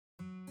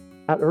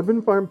At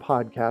Urban Farm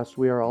Podcast,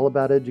 we are all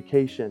about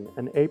education,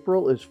 and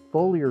April is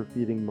foliar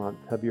feeding month.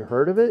 Have you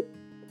heard of it?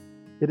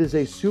 It is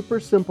a super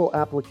simple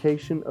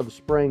application of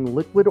spraying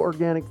liquid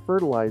organic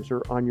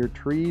fertilizer on your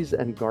trees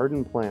and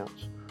garden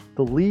plants.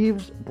 The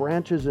leaves,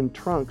 branches, and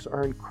trunks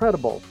are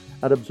incredible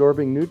at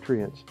absorbing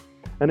nutrients.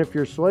 And if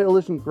your soil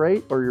isn't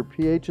great or your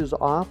pH is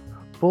off,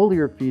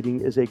 foliar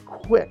feeding is a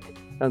quick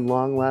and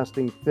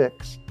long-lasting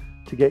fix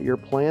to get your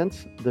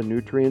plants the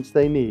nutrients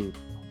they need.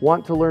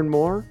 Want to learn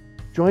more?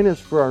 Join us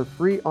for our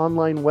free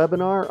online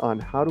webinar on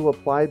how to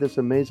apply this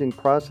amazing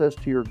process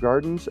to your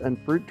gardens and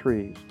fruit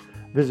trees.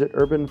 Visit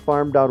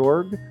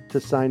urbanfarm.org to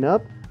sign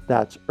up.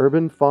 That's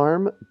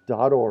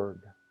urbanfarm.org.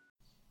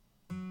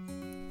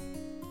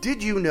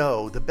 Did you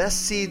know the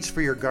best seeds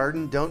for your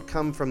garden don't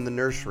come from the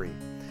nursery?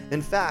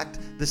 In fact,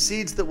 the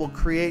seeds that will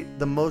create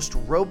the most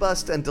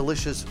robust and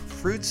delicious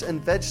fruits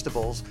and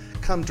vegetables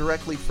come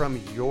directly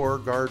from your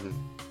garden.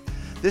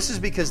 This is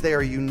because they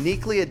are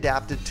uniquely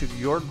adapted to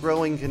your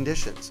growing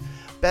conditions,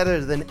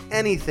 better than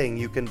anything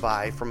you can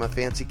buy from a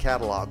fancy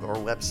catalog or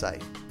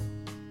website.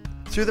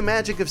 Through the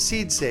magic of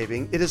seed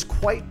saving, it is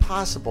quite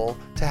possible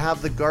to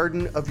have the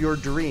garden of your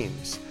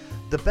dreams.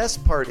 The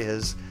best part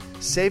is,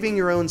 saving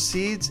your own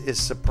seeds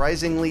is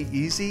surprisingly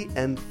easy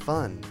and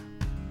fun.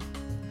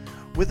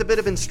 With a bit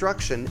of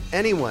instruction,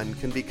 anyone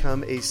can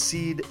become a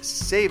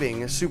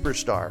seed-saving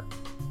superstar.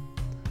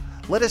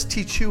 Let us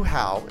teach you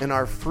how in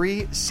our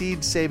free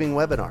seed-saving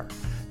webinar.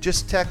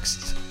 Just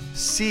text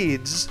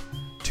SEEDS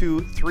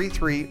to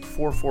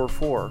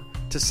 33444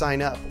 to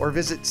sign up, or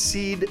visit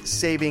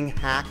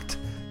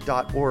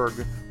seedsavinghacked.org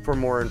for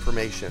more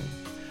information.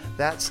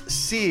 That's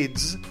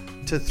SEEDS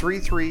to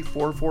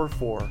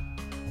 33444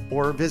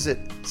 or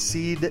visit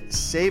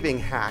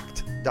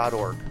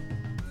seedsavinghacked.org.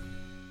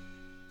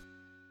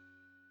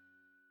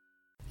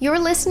 You're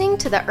listening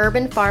to the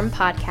Urban Farm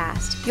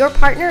Podcast, your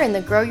partner in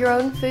the grow your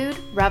own food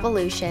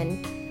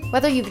revolution.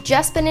 Whether you've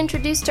just been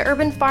introduced to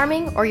urban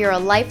farming or you're a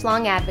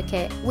lifelong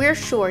advocate, we're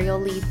sure you'll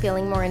leave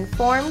feeling more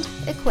informed,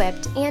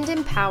 equipped, and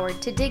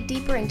empowered to dig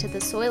deeper into the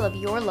soil of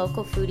your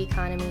local food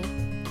economy.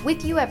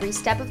 With you every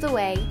step of the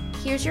way,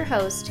 here's your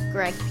host,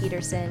 Greg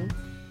Peterson.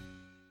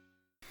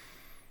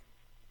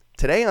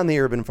 Today on the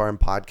Urban Farm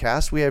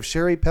Podcast, we have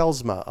Sherrie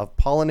Pelsma of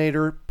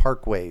Pollinator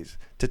Parkways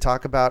to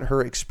talk about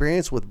her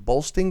experience with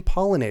bolstering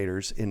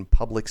pollinators in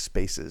public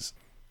spaces.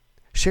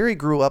 Sherrie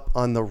grew up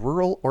on the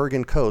rural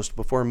Oregon coast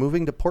before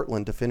moving to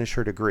Portland to finish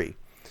her degree.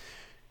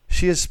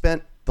 She has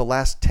spent the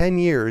last 10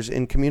 years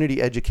in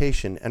community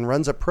education and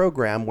runs a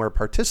program where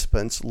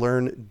participants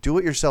learn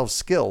do-it-yourself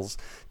skills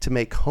to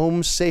make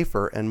homes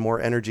safer and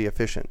more energy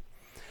efficient.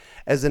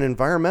 As an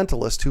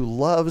environmentalist who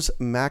loves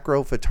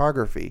macro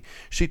photography,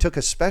 she took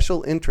a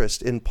special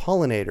interest in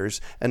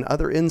pollinators and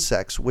other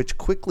insects, which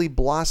quickly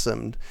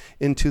blossomed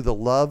into the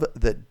love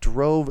that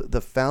drove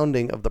the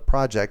founding of the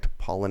project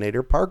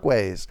Pollinator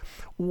Parkways.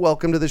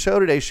 Welcome to the show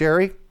today,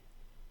 Sherrie.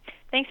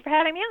 Thanks for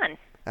having me on.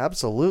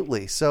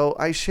 Absolutely. So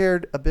I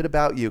shared a bit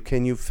about you.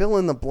 Can you fill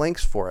in the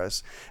blanks for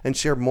us and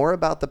share more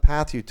about the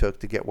path you took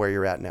to get where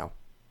you're at now?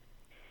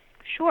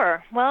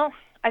 Sure. Well,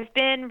 I've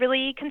been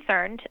really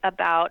concerned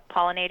about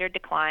pollinator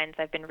declines.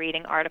 I've been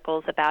reading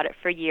articles about it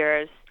for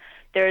years.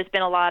 There's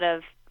been a lot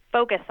of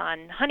focus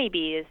on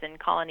honeybees and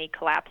colony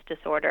collapse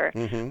disorder.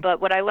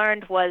 But what I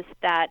learned was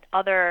that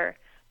other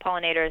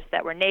pollinators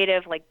that were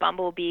native, like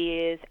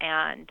bumblebees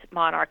and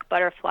monarch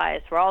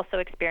butterflies, were also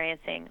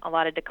experiencing a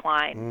lot of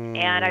decline.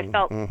 And I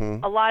felt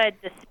a lot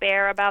of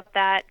despair about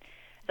that.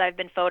 I've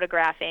been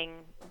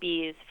photographing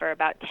bees for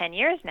about 10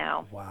 years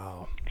now.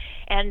 Wow.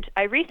 And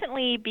I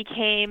recently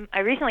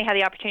had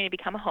the opportunity to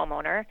become a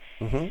homeowner,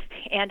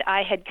 and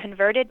I had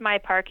converted my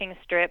parking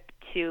strip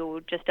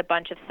to just a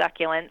bunch of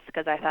succulents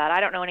because I thought, I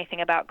don't know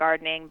anything about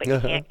gardening, but you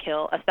can't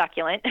kill a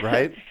succulent.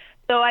 Right.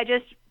 So I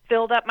just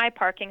filled up my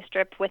parking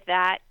strip with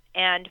that,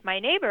 and my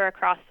neighbor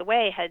across the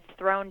way had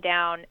thrown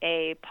down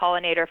a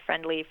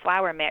pollinator-friendly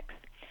flower mix.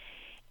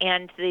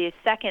 And the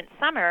second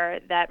summer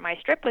that my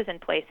strip was in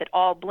place, it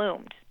all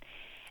bloomed.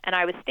 And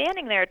I was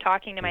standing there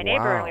talking to my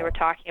neighbor, and we were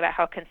talking about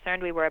how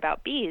concerned we were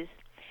about bees.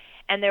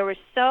 And there were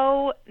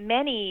so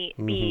many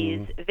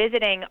bees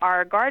visiting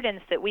our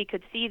gardens that we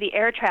could see the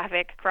air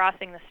traffic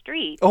crossing the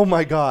street. Oh,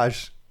 my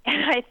gosh.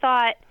 And I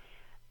thought,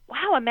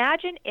 wow,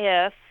 imagine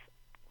if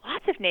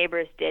lots of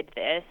neighbors did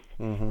this.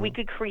 We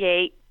could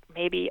create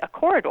maybe a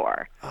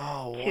corridor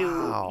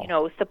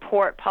to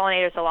support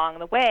pollinators along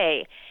the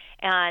way.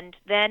 And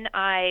then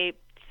I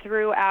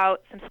threw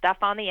out some stuff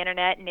on the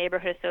internet and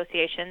neighborhood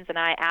associations, and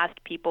I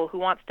asked people who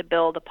wants to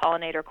build a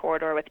pollinator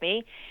corridor with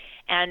me.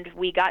 And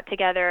we got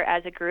together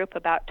as a group,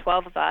 about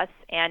 12 of us,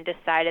 and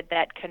decided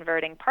that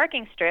converting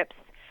parking strips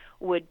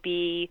would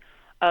be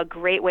a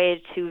great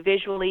way to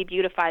visually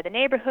beautify the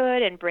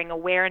neighborhood and bring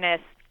awareness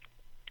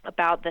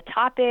about the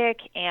topic.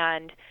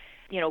 And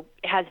it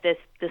has this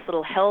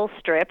little hill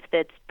strip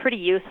that's pretty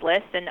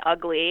useless and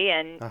ugly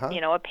and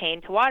a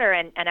pain to water,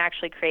 and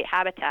actually create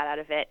habitat out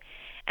of it.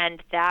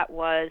 And that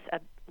was a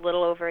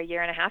little over a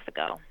year and a half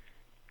ago.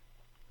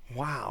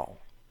 Wow.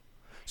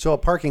 So a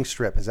parking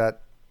strip, is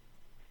that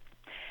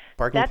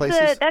parking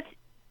places?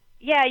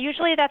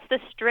 Usually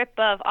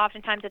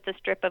oftentimes it's a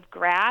strip of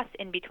grass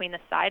in between the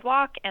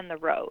sidewalk and the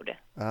road.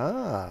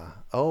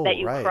 That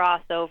you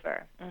cross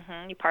over.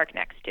 You park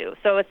next to.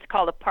 So it's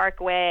called a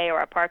parkway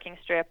or a parking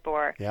strip,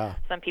 or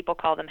some people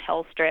call them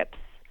hell strips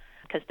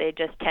because they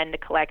just tend to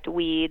collect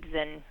weeds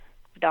and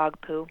dog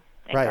poo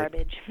and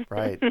garbage.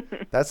 Right.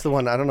 That's the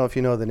one. I don't know if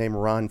you know the name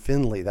Ron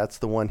Finley. That's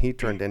the one he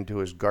turned into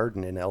his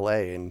garden in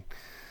L.A.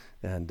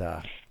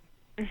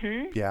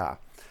 Yeah.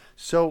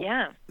 So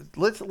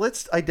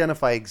let's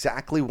identify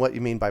exactly what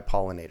you mean by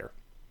pollinator.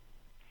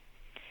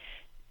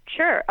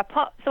 Sure.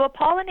 So a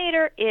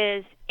pollinator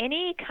is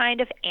any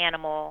kind of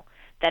animal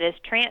that is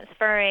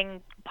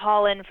transferring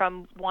pollen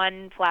from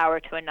one flower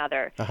to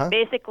another.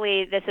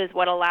 Basically, this is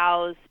what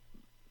allows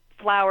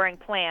flowering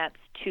plants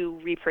to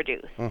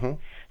reproduce.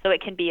 So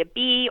it can be a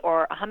bee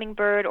or a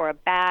hummingbird or a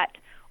bat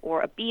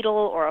or a beetle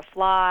or a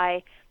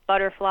fly,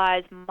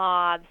 butterflies,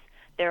 moths.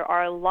 There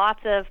are lots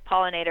of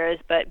pollinators,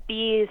 but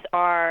bees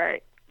are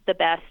the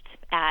best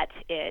at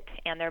it,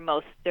 and they're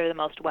the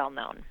most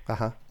well-known.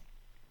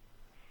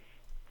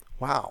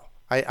 Wow.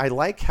 I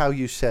like how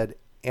you said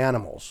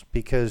animals,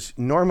 because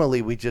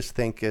normally we just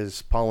think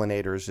as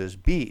pollinators as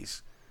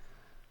bees.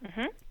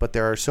 But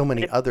there are so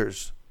many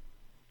others.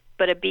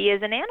 But a bee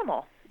is an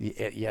animal.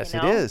 Yes,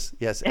 it is.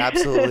 Yes,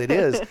 absolutely it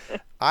is.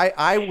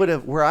 I would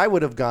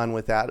have gone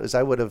with that is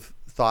I would have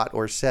thought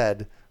or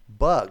said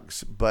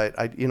bugs, but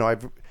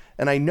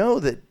I know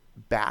that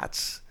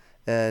bats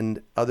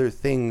and other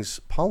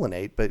things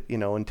pollinate, but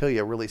until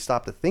you really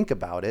stop to think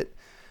about it,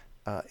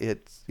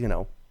 it's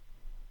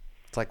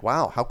like,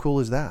 wow, how cool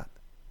is that?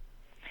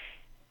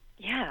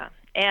 Yeah.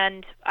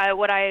 And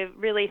what I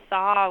really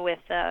saw with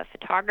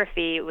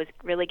photography was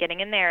really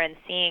getting in there and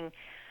seeing,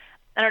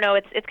 I don't know,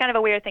 it's kind of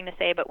a weird thing to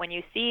say, but when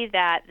you see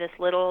that this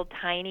little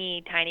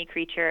tiny, tiny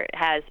creature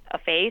has a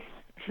face,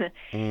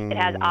 it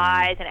has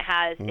eyes, and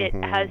it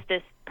has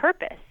this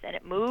purpose, and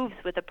it moves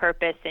with a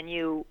purpose, and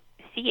you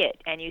see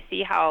it, and you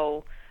see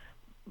how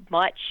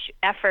much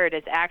effort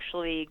is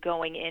actually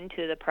going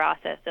into the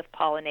process of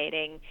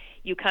pollinating,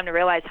 you come to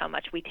realize how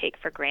much we take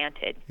for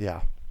granted.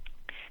 Yeah.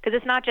 Because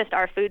it's not just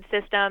our food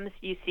systems.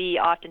 You see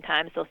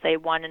oftentimes they'll say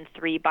 1 in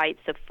 3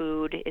 bites of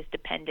food is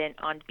dependent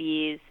on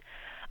bees.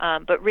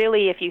 But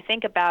really, if you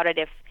think about it,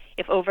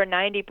 if over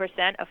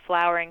 90% of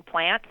flowering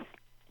plants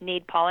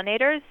need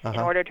pollinators in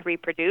order to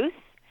reproduce,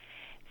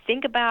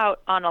 think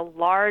about on a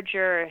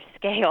larger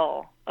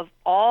scale of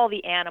all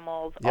the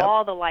animals,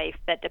 all the life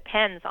that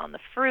depends on the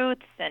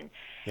fruits and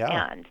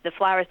the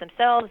flowers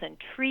themselves and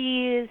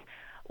trees.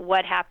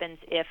 What happens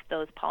if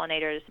those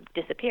pollinators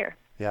disappear?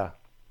 Yeah.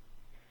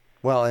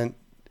 Well, and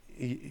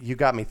you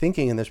got me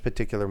thinking in this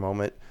particular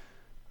moment,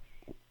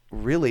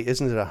 really,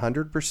 isn't it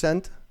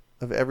 100%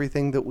 of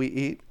everything that we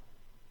eat?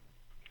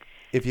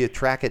 If you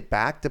track it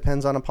back,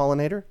 depends on a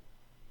pollinator?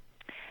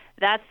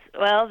 That's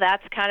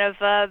kind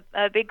of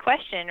a big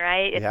question,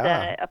 right?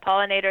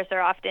 Pollinators are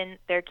often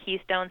they're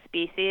keystone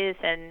species,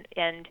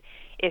 and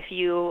if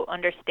you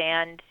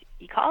understand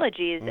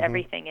ecologies,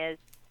 everything is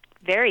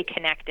very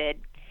connected.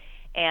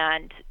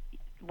 And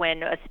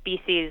when a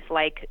species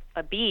like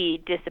a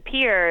bee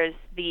disappears,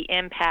 the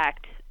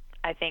impact,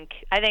 I think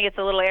it's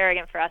a little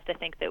arrogant for us to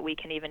think that we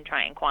can even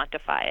try and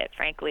quantify it.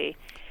 Frankly,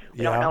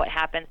 we don't know what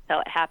happens till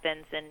it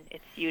happens, and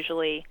it's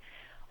usually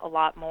a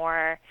lot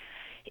more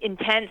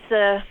intense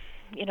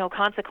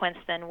consequence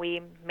than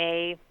we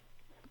may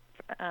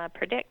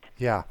predict.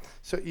 Yeah.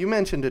 So you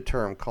mentioned a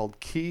term called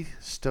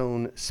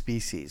keystone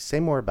species. Say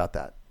more about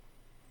that.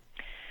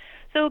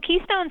 So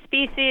keystone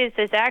species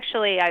is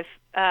actually,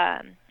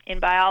 in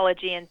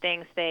biology and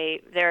things,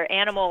 they're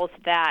animals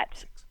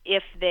that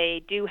if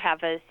they do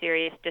have a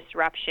serious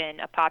disruption,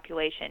 a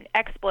population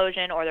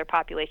explosion, or their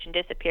population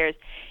disappears,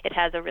 it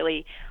has a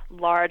really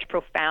large,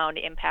 profound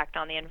impact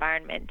on the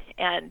environment.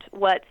 And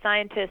what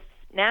scientists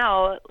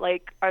now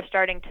are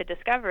starting to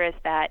discover is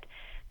that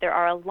there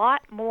are a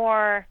lot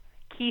more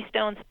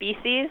keystone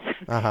species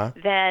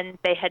than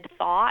they had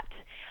thought.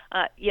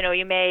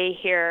 You may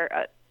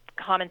hear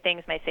common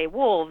things may say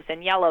wolves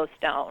and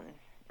Yellowstone,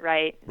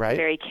 right?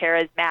 Very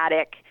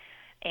charismatic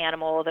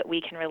animal that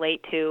we can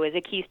relate to as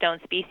a keystone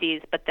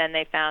species, but then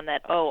they found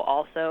that,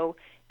 also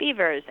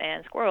beavers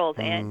and squirrels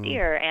and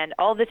deer and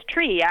all this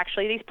tree,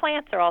 actually these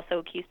plants are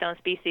also keystone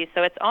species.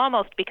 So it's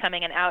almost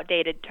becoming an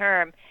outdated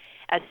term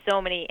as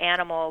so many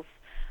animals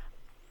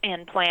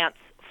and plants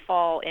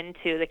fall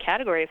into the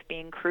category of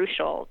being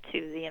crucial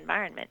to the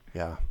environment.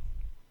 Yeah.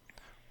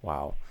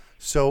 Wow.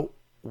 So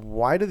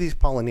why do these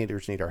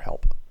pollinators need our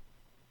help?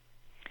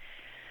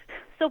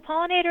 So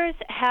pollinators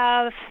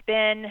have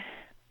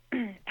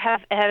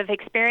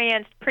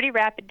experienced pretty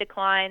rapid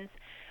declines.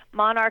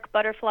 Monarch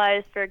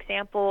butterflies, for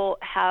example,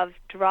 have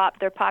dropped.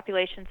 Their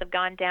populations have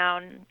gone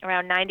down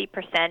around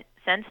 90%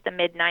 since the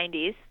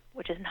mid-90s,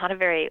 which is not a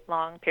very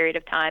long period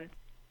of time.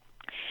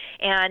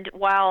 And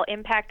while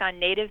impact on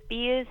native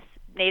bee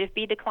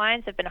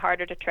declines have been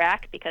harder to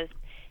track because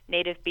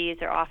native bees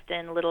are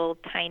often little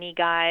tiny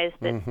guys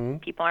that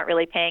people aren't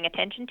really paying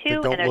attention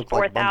to, and there's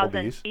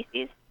 4,000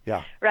 species.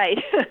 Yeah. Right.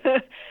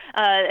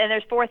 And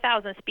there's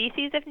 4,000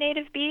 species of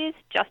native bees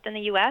just in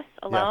the U.S.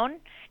 alone. Yeah.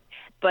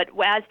 But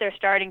as they're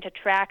starting to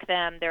track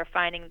them, they're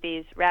finding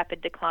these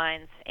rapid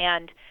declines.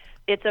 And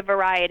it's a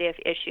variety of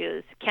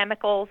issues.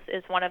 Chemicals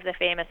is one of the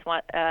famous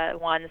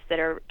ones that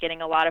are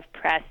getting a lot of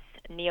press.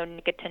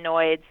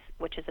 Neonicotinoids,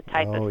 which is a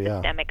type of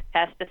systemic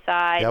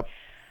pesticide. Yep.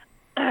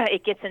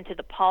 It gets into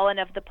the pollen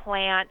of the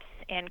plant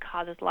and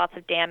causes lots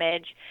of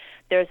damage.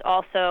 There's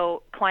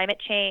also climate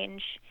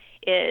change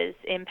is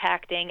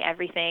impacting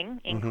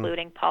everything,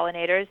 including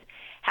pollinators.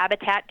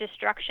 Habitat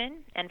destruction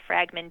and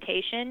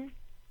fragmentation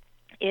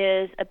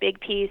is a big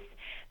piece.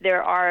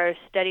 There are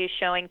studies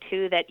showing,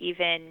 too, that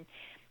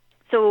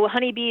so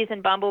honeybees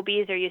and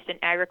bumblebees are used in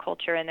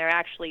agriculture, and they're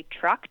actually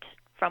trucked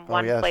from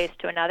one place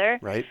to another.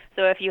 Right.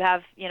 So if you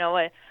have,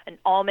 an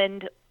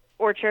almond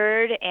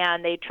orchard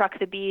and they truck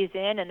the bees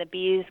in, and the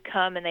bees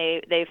come and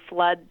they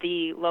flood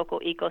the local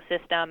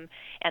ecosystem,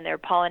 and they're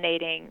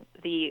pollinating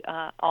the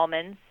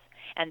almonds,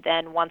 and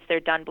then once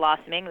they're done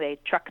blossoming, they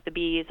truck the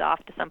bees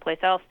off to someplace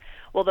else.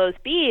 Well, those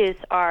bees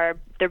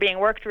they're being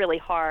worked really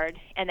hard,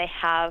 and they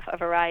have a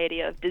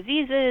variety of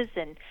diseases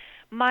and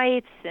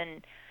mites,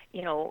 and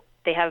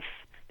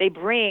they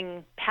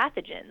bring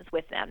pathogens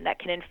with them that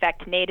can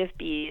infect native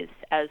bees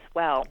as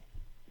well.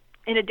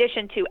 In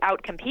addition to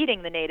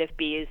outcompeting the native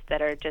bees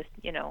that are just,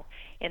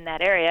 in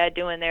that area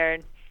doing their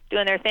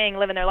thing,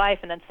 living their life,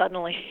 and then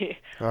suddenly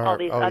all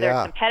these other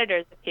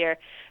competitors appear.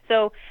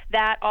 So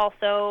that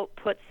also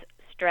puts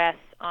stress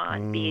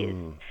on bees.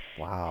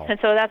 Wow. And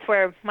so that's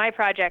where my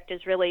project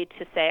is really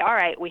to say, all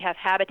right, we have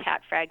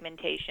habitat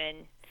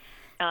fragmentation.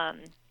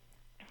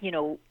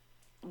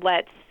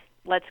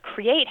 Let's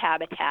create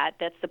habitat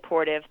that's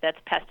supportive, that's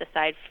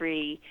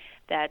pesticide-free,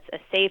 that's a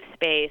safe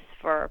space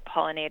for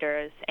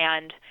pollinators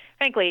and,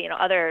 frankly,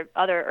 other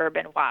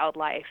urban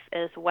wildlife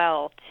as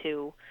well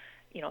to,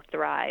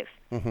 thrive.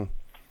 Mm-hmm.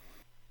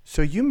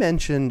 So you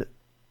mentioned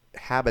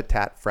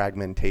habitat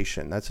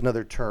fragmentation. That's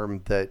another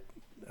term that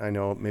I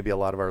know maybe a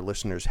lot of our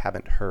listeners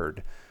haven't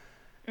heard.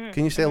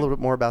 Can you say a little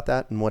bit more about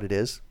that and what it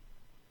is?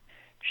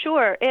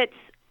 Sure. It's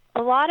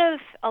a lot of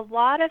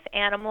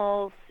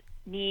animals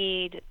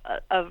need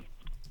a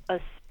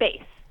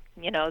space.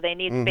 They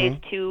need space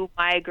to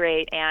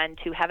migrate and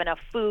to have enough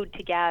food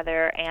to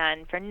gather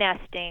and for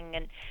nesting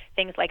and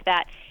things like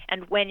that.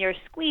 And when you're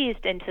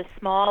squeezed into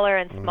smaller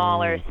and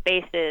smaller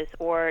spaces,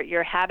 or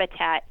your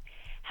habitat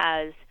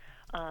has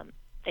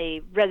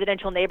a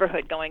residential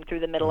neighborhood going through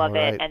the middle of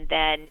it, and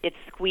then it's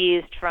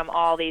squeezed from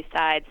all these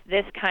sides,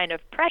 this kind of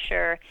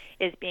pressure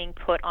is being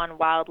put on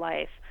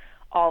wildlife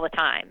all the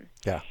time.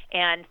 Yeah.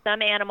 And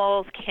some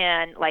animals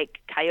can, like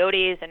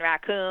coyotes and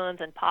raccoons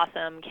and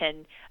possum,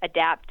 can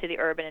adapt to the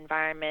urban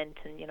environment,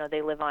 and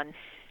they live on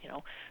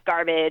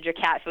garbage or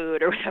cat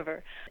food or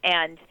whatever.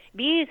 And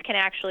bees can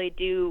actually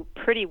do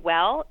pretty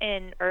well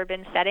in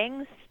urban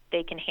settings.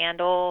 They can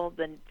handle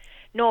the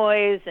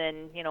noise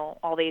and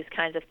all these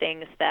kinds of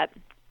things that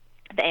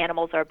the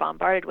animals are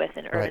bombarded with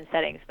in urban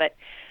settings. But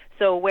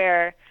so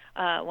when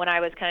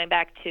I was coming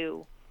back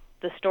to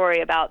the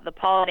story about the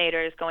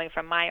pollinators going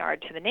from my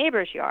yard to the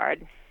neighbor's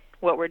yard,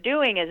 what we're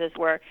doing is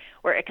we're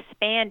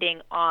expanding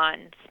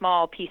on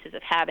small pieces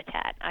of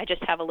habitat. I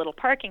just have a little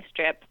parking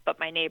strip, but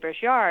my neighbor's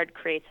yard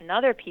creates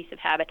another piece of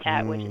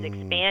habitat, which is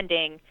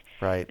expanding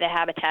the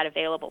habitat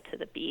available to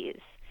the bees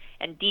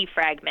and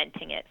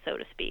defragmenting it, so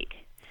to speak.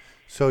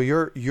 So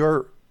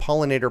your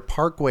Pollinator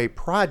Parkway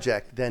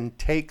project then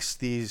takes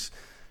these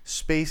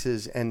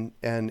spaces and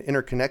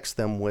interconnects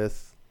them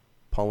with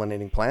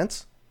pollinating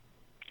plants?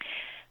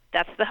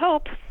 That's the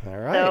hope. All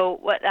right. So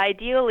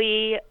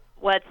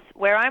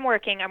where I'm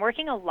working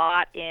a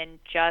lot in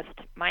just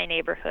my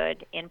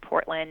neighborhood in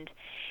Portland.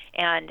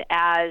 And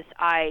as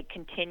I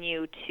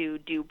continue to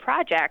do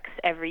projects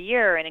every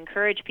year and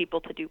encourage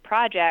people to do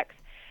projects,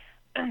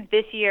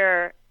 this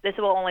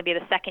will only be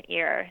the second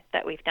year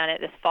that we've done it.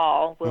 This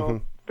fall,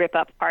 we'll rip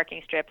up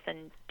parking strips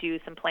and do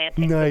some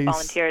planting with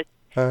volunteers.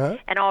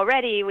 And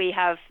already we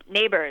have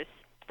neighbors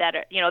that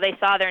they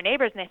saw their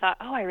neighbors and they thought,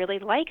 oh, I really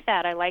like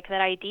that. I like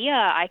that idea.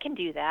 I can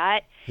do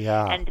that.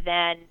 Yeah. And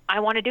then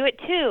I want to do it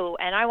too,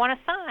 and I want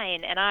to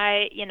sign, and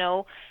I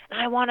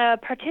want to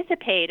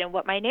participate in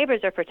what my neighbors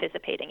are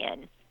participating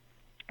in,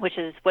 which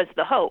was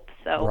the hope.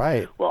 So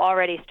we'll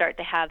already start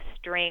to have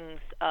strings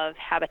of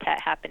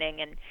habitat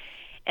happening,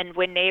 and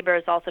when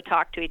neighbors also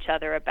talk to each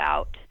other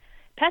about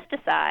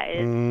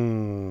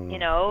pesticides,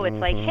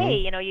 it's like, hey,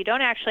 you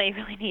don't actually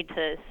really need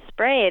to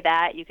spray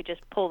that. You could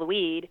just pull the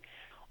weed.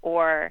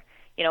 Or,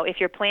 if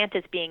your plant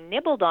is being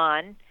nibbled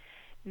on,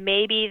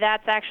 maybe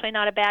that's actually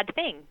not a bad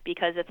thing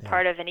because it's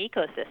part of an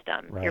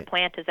ecosystem. Right. Your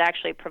plant is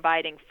actually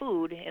providing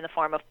food in the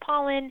form of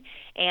pollen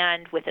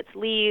and with its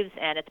leaves,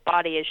 and its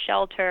body is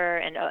shelter,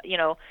 and,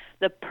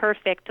 the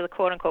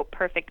quote-unquote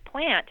perfect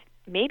plant,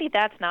 maybe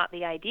that's not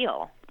the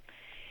ideal.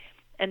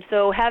 And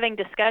so having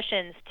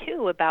discussions,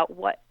 too, about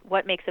what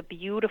makes a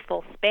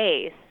beautiful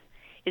space.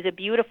 Is a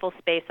beautiful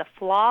space a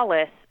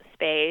flawless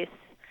space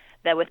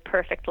that with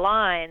perfect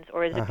lines,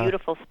 or is a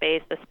beautiful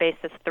space the space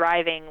that's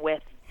thriving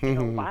with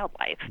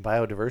wildlife.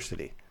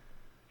 Biodiversity.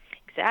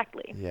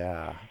 Exactly.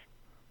 Yeah.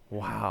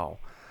 Wow.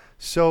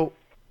 So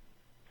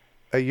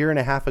a year and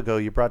a half ago,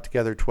 you brought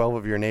together 12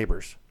 of your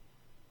neighbors.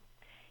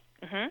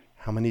 Mm-hmm.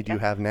 How many do you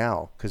have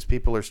now? Because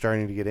people are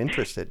starting to get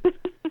interested.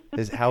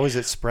 How is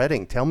it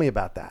spreading? Tell me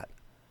about that.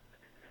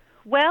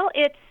 Well,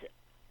 it's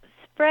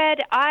spread.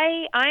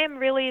 I am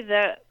really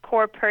the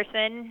core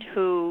person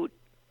who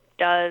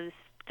does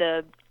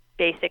the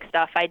basic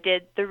stuff. I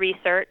did the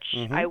research.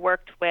 Mm-hmm.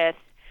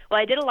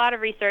 I did a lot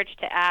of research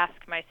to ask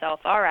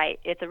myself, all right,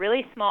 it's a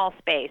really small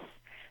space.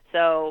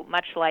 So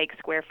much like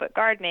square foot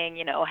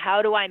gardening,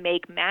 how do I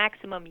make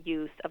maximum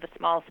use of a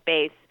small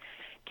space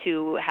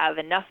to have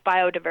enough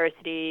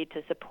biodiversity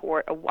to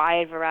support a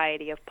wide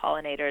variety of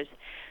pollinators?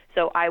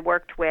 So I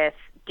worked with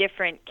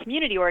different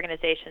community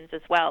organizations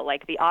as well,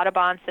 like the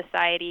Audubon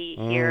Society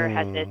here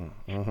has this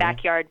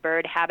backyard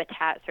bird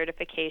habitat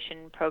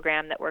certification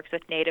program that works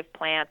with native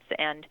plants,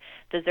 and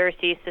the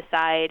Xerces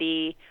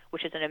Society,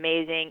 which is an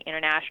amazing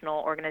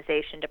international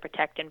organization to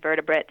protect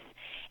invertebrates,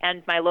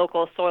 and my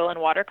local soil and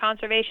water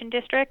conservation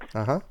districts.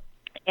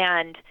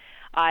 And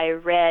I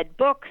read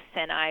books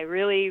and I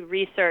really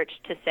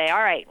researched to say,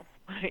 all right,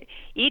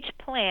 each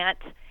plant,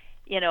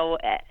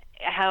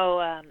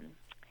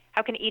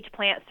 how can each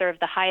plant serve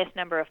the highest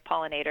number of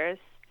pollinators?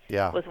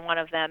 Yeah. Was one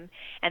of them.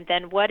 And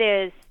then what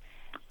are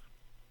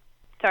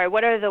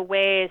the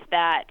ways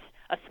that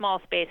a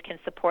small space can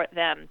support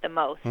them the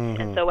most?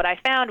 Mm-hmm. And so what I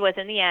found was,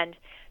 in the end,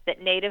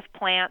 that native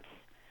plants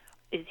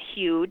is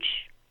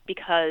huge,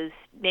 because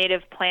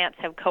native plants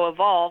have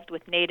co-evolved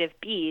with native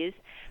bees,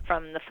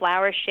 from the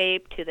flower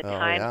shape to the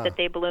times that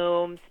they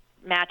bloom,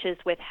 matches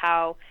with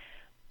how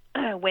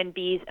when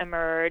bees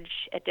emerge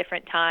at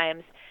different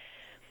times.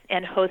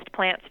 And host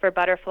plants for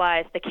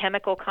butterflies, the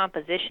chemical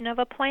composition of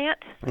a plant,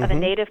 of a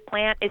native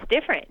plant, is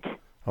different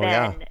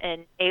than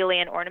an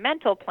alien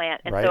ornamental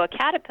plant. And so a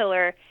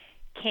caterpillar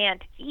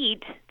can't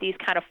eat these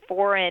kind of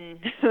foreign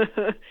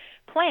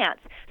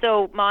plants.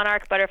 So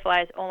monarch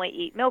butterflies only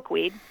eat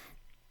milkweed.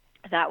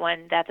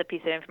 That's a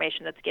piece of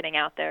information that's getting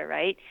out there,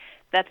 right?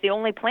 That's the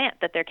only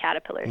plant that their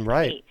caterpillars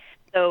can eat.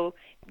 So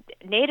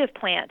native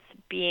plants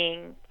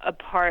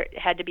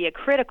had to be a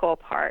critical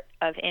part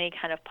of any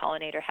kind of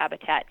pollinator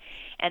habitat.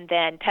 And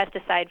then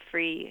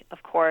pesticide-free,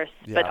 of course,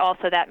 but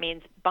also that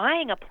means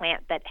buying a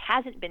plant that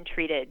hasn't been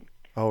treated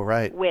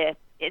with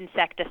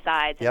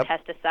insecticides and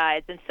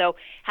pesticides. And so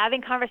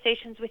having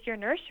conversations with your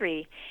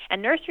nursery,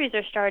 and nurseries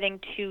are starting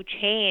to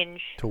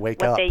change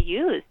what they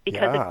use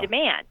because of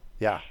demand.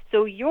 Yeah.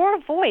 So your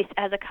voice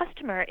as a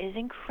customer is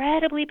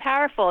incredibly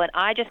powerful. And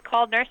I just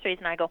called nurseries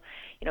and I go,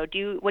 what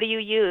do you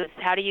use?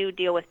 How do you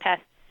deal with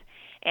pests?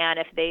 And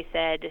if they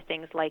said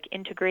things like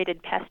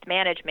integrated pest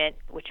management,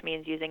 which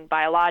means using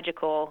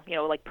biological,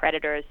 like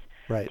predators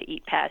to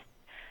eat pests,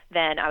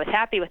 then I was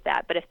happy with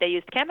that. But if they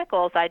used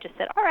chemicals, I just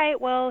said, all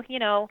right, well,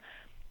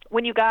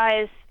 when you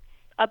guys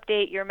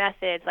update your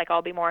methods,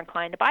 I'll be more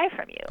inclined to buy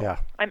from you. Yeah.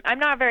 I'm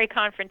not very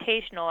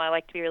confrontational. I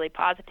like to be really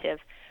positive.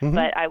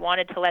 But I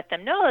wanted to let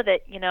them know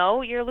that,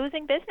 you're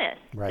losing business.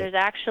 Right. There's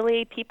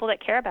actually people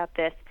that care about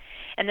this.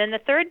 And then the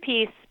third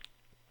piece,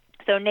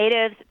 so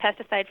natives,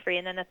 pesticide-free,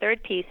 and then the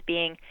third piece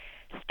being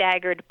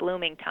staggered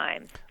blooming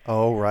times.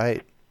 Oh,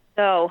 right.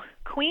 So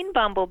queen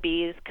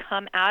bumblebees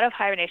come out of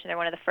hibernation. They're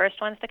one of the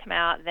first ones to come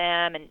out,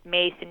 them and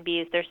mason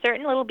bees. There's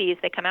certain little bees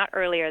that come out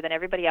earlier than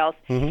everybody else,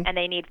 and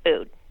they need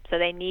food. So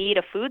they need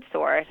a food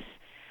source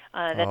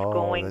that's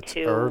going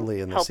to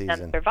early in the help season.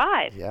 them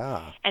survive.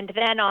 Yeah. And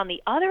then on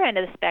the other end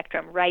of the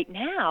spectrum, right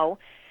now,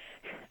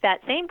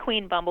 that same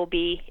queen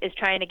bumblebee is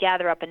trying to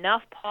gather up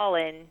enough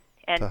pollen,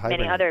 and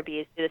many other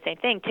bees do the same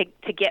thing,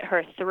 to get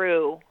her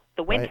through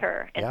the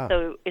winter. Right. And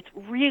so it's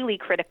really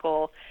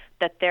critical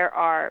that there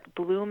are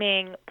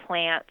blooming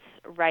plants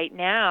right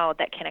now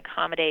that can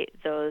accommodate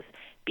those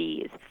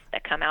bees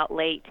that come out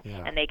late,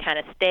 and they kind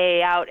of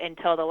stay out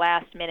until the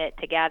last minute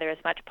to gather as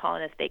much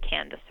pollen as they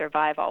can to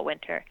survive all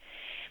winter.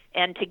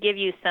 And to give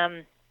you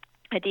some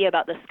idea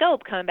about the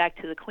scope, coming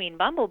back to the queen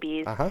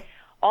bumblebees,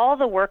 all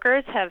the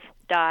workers have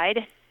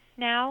died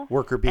now.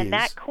 Worker bees. And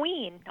that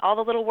queen, all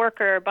the little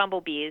worker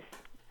bumblebees,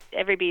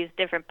 every bee is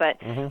different, but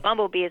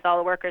bumblebees, all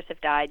the workers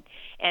have died.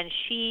 And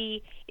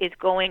she is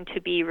going to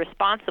be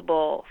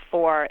responsible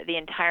for the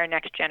entire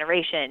next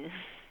generation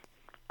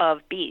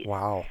of bees.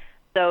 Wow.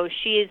 So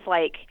she's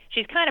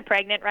kind of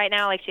pregnant right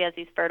now, she has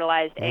these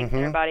fertilized eggs in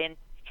her body,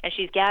 and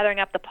she's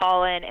gathering up the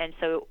pollen, and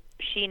so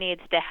she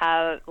needs to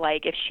have,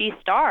 if she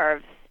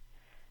starves,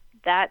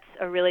 that's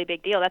a really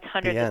big deal. That's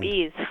hundreds of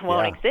bees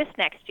won't exist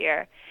next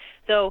year.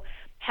 So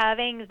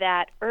having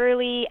that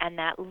early and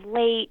that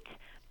late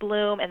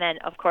bloom, and then,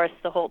 of course,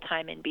 the whole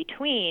time in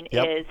between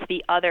is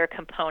the other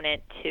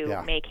component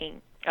to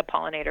making a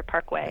pollinator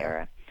parkway,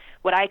 or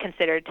what I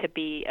consider to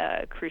be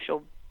a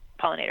crucial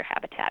pollinator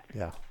habitat.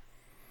 Yeah.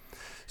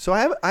 So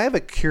I have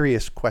a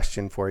curious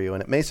question for you,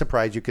 and it may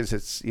surprise you because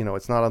it's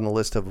not on the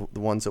list of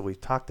the ones that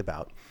we've talked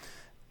about.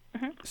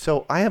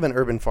 So I have an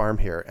urban farm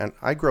here, and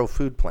I grow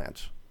food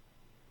plants.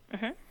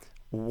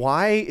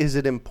 Why is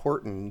it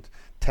important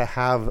to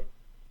have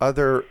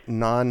other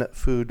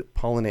non-food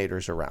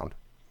pollinators around?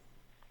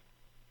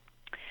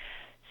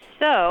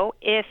 So,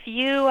 if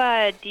you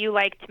do you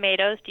like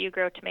tomatoes? Do you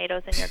grow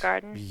tomatoes in your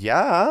garden?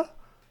 Yeah.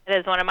 It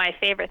is one of my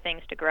favorite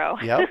things to grow.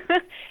 Yep.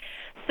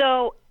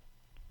 So,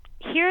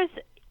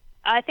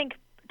 I think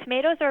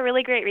tomatoes are a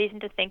really great reason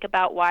to think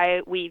about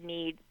why we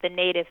need the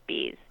native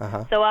bees.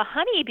 So, a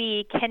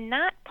honeybee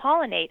cannot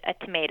pollinate a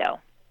tomato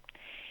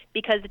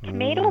because the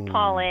tomato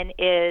pollen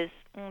is,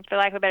 for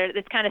lack of a better,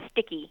 it's kind of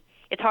sticky.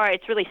 It's hard.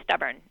 It's really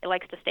stubborn. It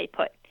likes to stay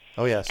put.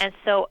 Oh, yes. And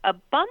so a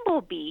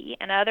bumblebee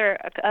and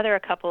a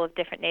couple of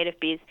different native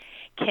bees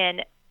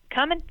can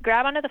come and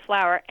grab onto the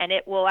flower, and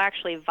it will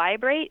actually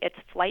vibrate its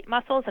flight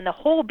muscles, and the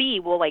whole bee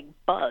will, like,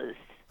 buzz.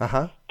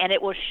 And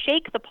it will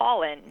shake the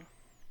pollen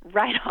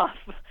right off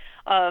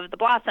of the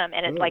blossom,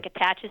 and it, like,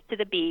 attaches to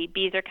the bee.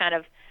 Bees are kind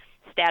of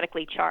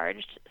statically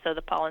charged, so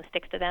the pollen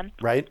sticks to them.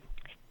 Right.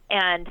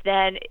 And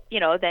then,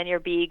 then your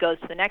bee goes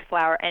to the next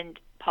flower and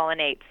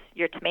pollinates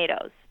your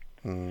tomatoes.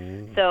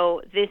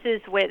 So this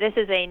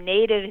is a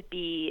native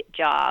bee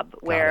job,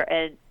 where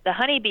the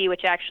honeybee,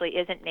 which actually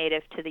isn't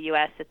native to the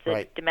U.S., it's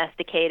a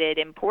domesticated,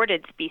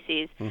 imported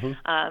species,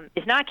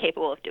 is not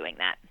capable of doing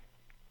that.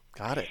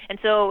 Got it. And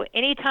so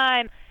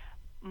anytime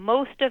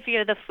most of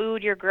the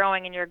food you're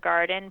growing in your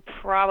garden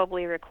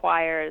probably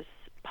requires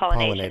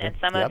pollination, and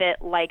some of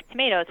it, like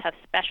tomatoes, have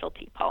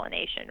specialty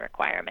pollination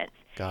requirements.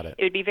 Got it.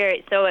 It would be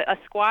so a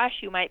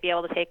squash, you might be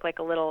able to take like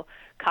a little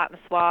cotton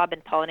swab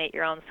and pollinate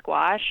your own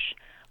squash.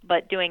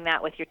 But doing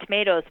that with your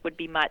tomatoes would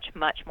be much,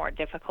 much more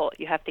difficult.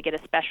 You have to get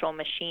a special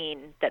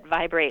machine that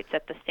vibrates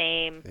at the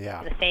same in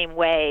the same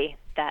way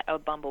that a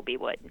bumblebee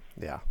would.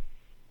 Yeah.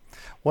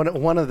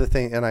 One of the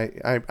things, and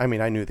I mean,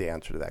 I knew the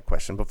answer to that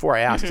question before I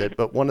asked it,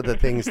 but one of the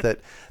things that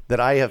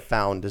I have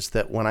found is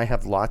that when I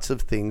have lots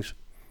of things,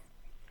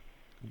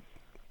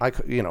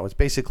 it's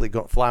basically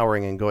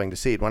flowering and going to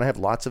seed. When I have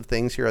lots of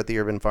things here at the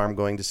urban farm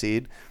going to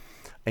seed,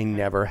 I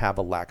never have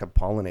a lack of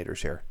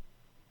pollinators here.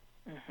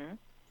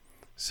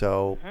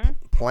 So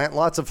plant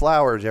lots of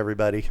flowers,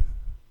 everybody.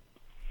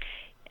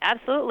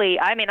 Absolutely.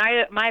 I mean,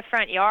 my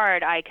front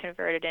yard I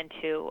converted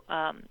into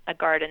a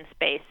garden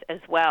space as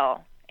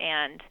well,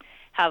 and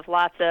have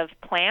lots of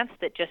plants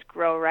that just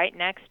grow right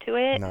next to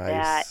it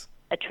that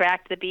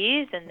attract the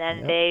bees, and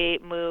then they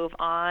move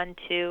on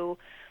to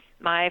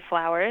my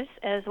flowers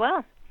as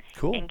well.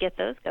 Cool. And get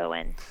those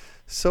going.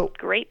 So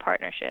great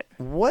partnership.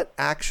 What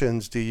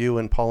actions do you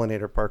and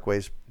Pollinator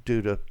Parkways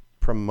do to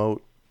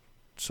promote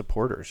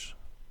supporters?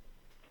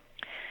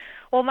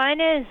 Well, mine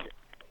is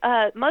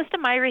most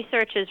of my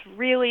research is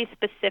really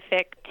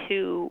specific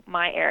to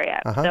my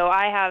area. So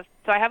I have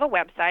a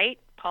website,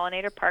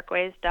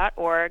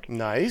 pollinatorparkways.org.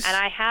 Nice. And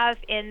I have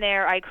in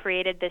there, I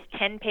created this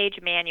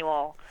 10-page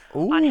manual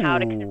on how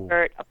to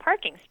convert a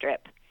parking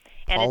strip.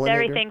 And it's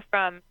everything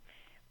from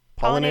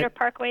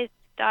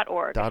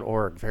pollinatorparkways.org.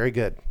 .org. Very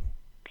good.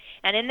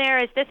 And in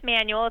there is this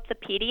manual. It's a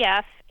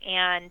PDF,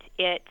 and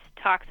it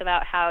talks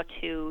about how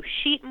to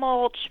sheet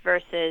mulch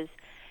versus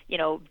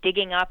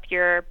digging up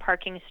your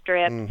parking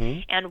strip,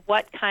 and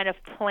what kind of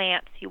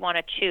plants you want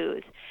to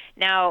choose.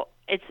 Now,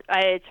 it's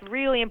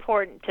really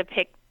important to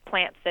pick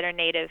plants that are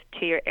native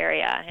to your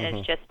area, and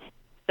it's just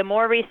the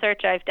more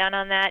research I've done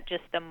on that,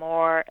 just the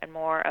more and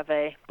more of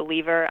a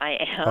believer I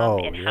am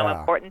in how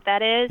important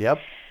that is. Yep.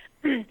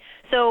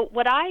 So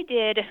what I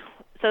did,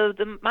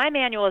 my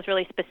manual is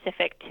really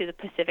specific to the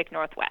Pacific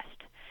Northwest.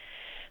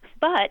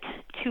 But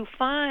to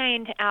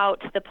find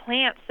out the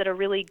plants that are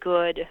really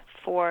good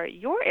for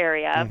your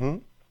area,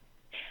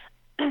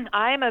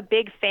 I'm a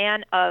big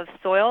fan of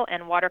soil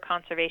and water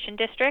conservation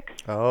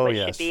districts, which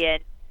should be in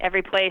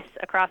every place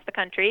across the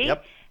country.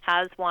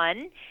 Has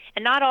one,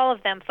 and not all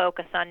of them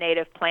focus on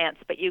native plants,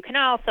 but you can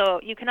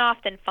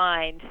often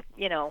find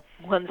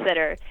ones that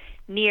are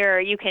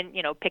near. You can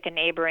pick a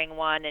neighboring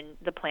one, and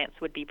the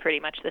plants would be pretty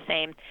much the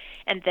same.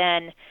 And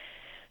then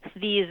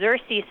the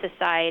Xerces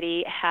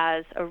Society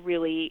has a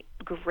really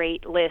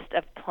great list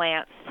of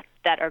plants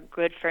that are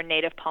good for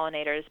native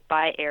pollinators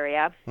by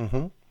area.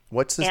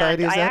 What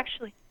society is that?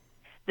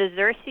 The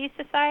Xerces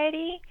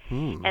Society,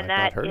 and I've that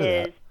not heard of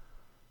that.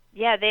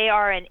 Yeah, they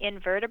are an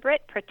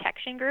invertebrate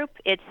protection group.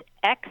 It's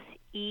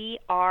XERCES.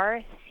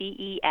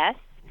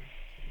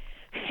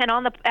 And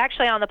on the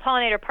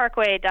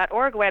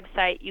pollinatorparkway.org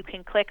website, you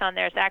can click on,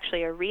 there's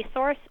actually a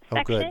resource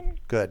section.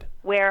 Good.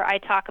 Where I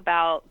talk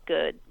about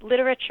good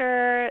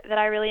literature that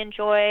I really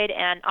enjoyed,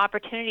 and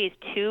opportunities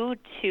to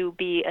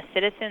be a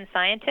citizen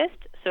scientist.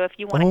 So if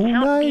you want to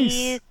count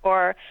bees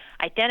or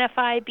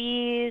identify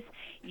bees,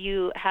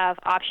 you have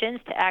options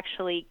to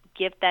actually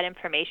give that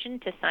information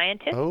to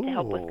scientists to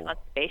help with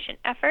conservation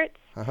efforts.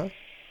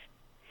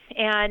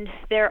 And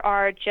there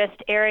are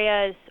just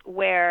areas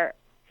where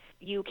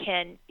you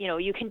can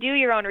do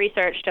your own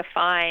research to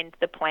find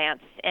the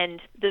plants.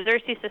 And the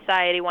Xerces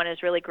Society one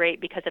is really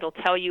great because it'll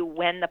tell you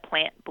when the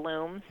plant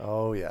blooms.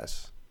 Oh,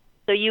 yes.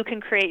 So you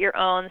can create your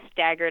own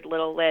staggered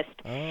little list.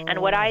 And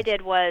what I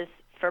did was,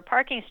 for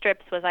parking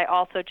strips, was I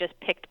also just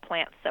picked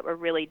plants that were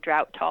really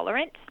drought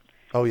tolerant.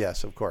 Oh,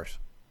 yes, of course.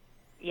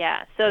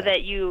 Yeah, so that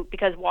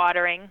because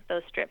watering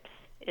those strips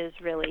is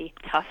really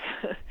tough.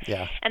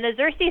 Yeah. And the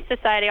Xerces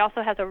Society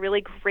also has a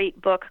really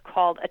great book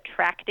called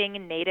Attracting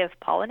Native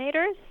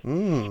Pollinators.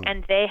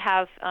 And they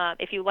have,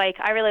 if you like,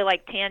 I really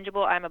like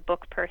tangible. I'm a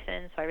book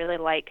person, so I really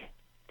like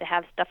to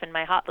have stuff in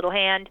my hot little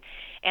hand,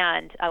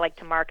 and I like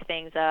to mark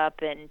things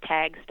up and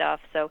tag stuff.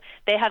 So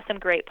they have some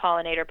great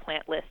pollinator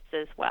plant lists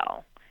as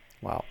well.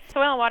 Wow.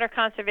 Soil and water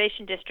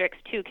conservation districts,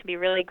 too, can be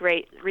really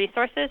great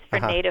resources for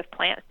native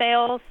plant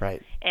sales.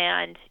 Right.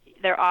 And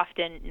they're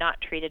often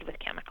not treated with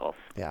chemicals.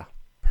 Yeah.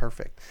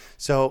 Perfect.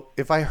 So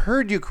if I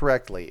heard you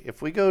correctly,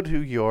 if we go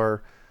to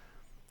your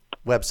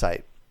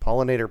website,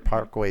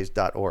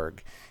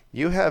 pollinatorparkways.org,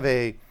 you have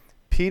a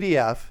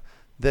PDF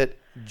that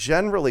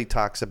generally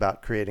talks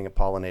about creating a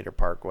pollinator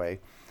parkway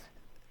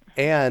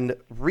and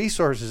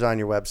resources on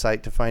your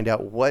website to find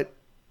out what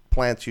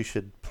plants you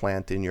should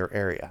plant in your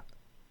area.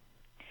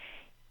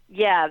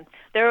 Yeah,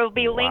 there will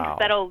be links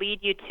that'll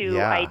lead you to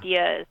Yeah.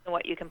 ideas and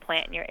what you can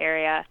plant in your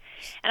area.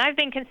 And I've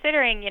been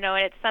considering, and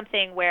it's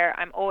something where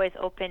I'm always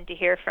open to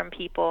hear from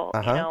people.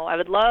 I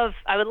would love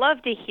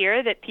to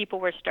hear that people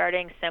were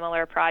starting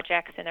similar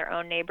projects in their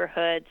own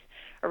neighborhoods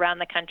around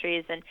the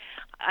countries, and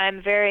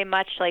I'm very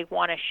much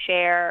want to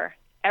share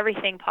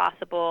everything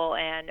possible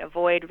and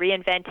avoid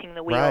reinventing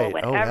the wheel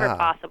whenever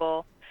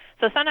possible.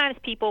 So sometimes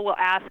people will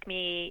ask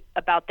me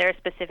about their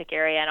specific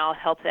area, and I'll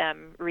help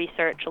them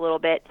research a little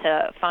bit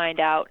to find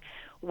out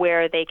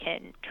where they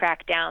can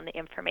track down the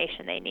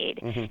information they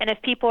need. And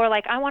if people are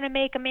like, I want to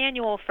make a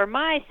manual for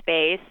my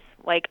space,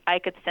 I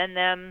could send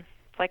them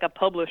a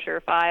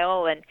publisher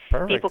file, and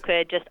people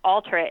could just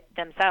alter it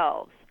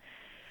themselves.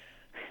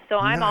 So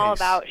I'm all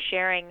about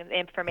sharing the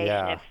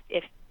information. Yeah.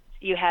 If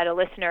you had a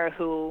listener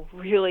who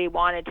really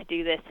wanted to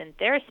do this in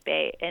their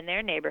space, in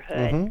their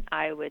neighborhood,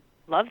 I would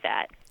love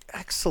that.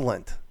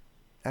 Excellent.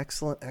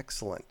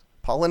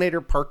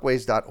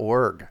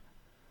 Pollinatorparkways.org.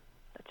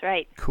 That's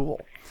right. Cool.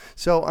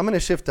 So I'm going to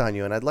shift on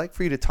you, and I'd like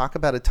for you to talk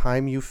about a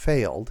time you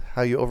failed,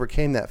 how you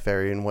overcame that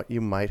failure, and what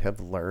you might have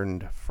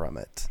learned from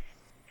it.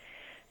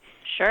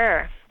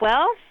 Sure.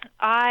 Well,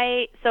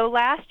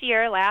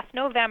 last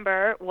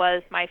November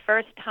was my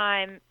first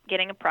time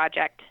getting a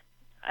project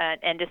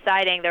and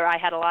deciding I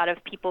had a lot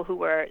of people who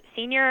were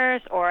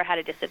seniors or had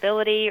a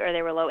disability or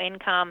they were low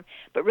income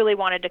but really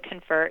wanted to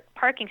convert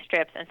parking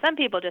strips. And some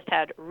people just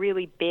had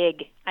really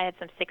big, I had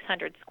some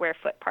 600 square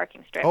foot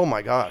parking strips. Oh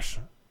my gosh.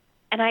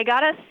 And I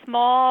got a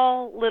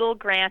small little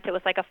grant. It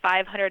was like a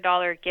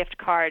 $500 gift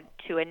card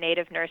to a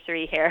native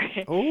nursery here.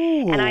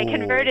 Ooh. And I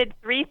converted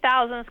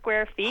 3,000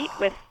 square feet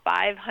with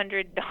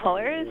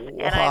 $500.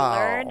 And I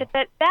learned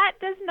that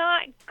does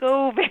not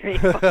go very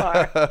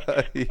far.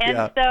 Yeah.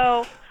 And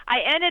so I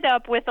ended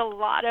up with a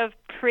lot of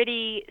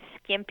pretty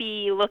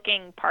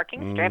skimpy-looking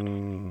parking strips,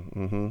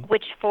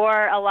 which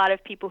for a lot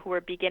of people who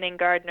were beginning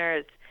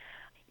gardeners,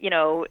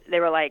 they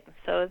were like,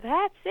 so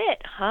that's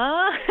it,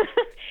 huh?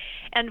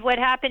 And what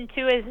happened,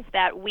 too, is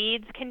that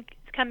weeds can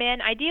come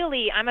in.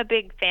 Ideally, I'm a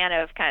big fan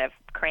of kind of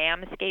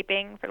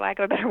cramscaping, for lack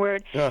of a better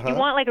word. You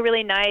want, a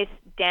really nice,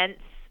 dense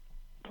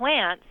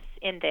plants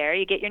in there.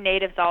 You get your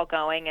natives all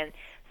going, and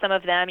some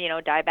of them,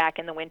 die back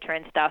in the winter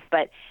and stuff.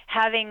 But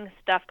having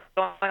stuff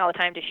going all the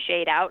time to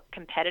shade out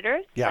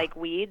competitors, like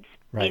weeds,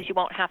 means you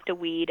won't have to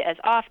weed as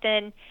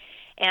often.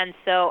 And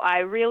so I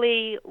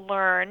really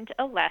learned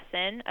a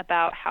lesson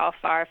about how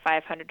far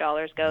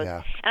 $500 goes.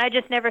 Yeah. And I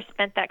just never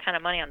spent that kind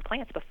of money on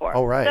plants before.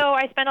 Oh, right. So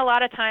I spent a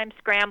lot of time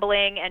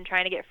scrambling and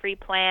trying to get free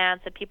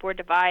plants, and people were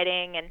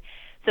dividing. And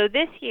so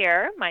this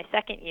year, my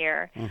second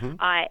year,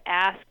 I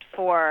asked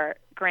for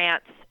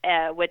grants,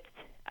 which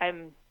I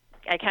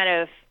kind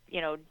of,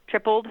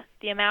 tripled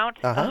the amount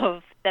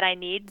of that I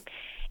need,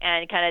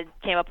 and kind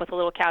of came up with a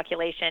little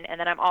calculation. And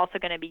then I'm also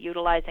going to be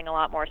utilizing a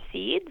lot more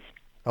seeds.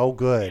 Oh,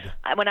 good.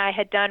 When I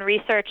had done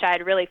research, I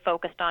had really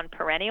focused on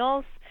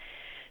perennials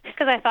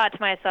because I thought to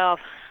myself,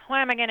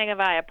 why am I going to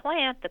buy a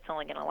plant that's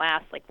only going to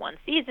last one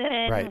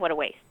season? Right. What a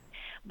waste.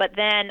 But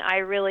then I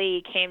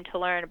really came to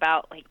learn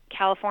about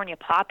California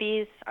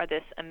poppies are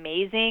this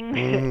amazing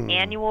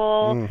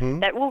annual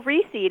that will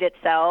reseed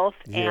itself,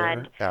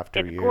 and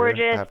it's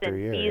gorgeous,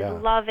 and bees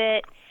love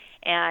it.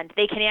 And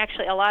they can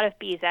a lot of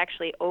bees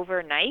actually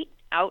overnight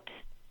out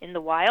in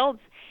the wilds,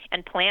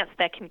 and plants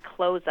that can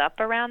close up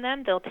around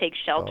them, they'll take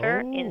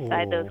shelter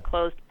inside those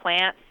closed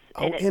plants,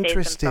 and it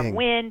saves them from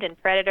wind and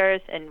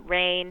predators and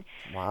rain.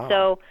 Wow.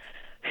 So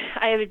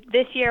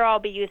this year I'll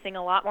be using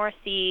a lot more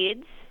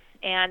seeds,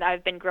 and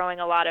I've been growing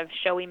a lot of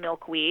showy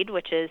milkweed,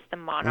 which is the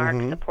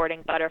monarch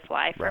supporting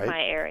butterfly for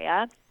my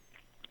area.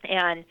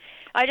 And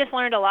I just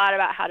learned a lot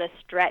about how to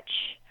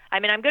stretch. I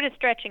mean, I'm good at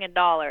stretching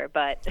 $1,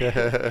 but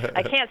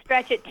I can't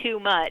stretch it too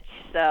much.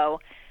 So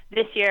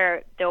this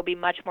year there will be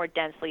much more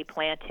densely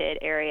planted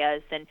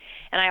areas. And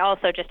I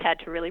also just had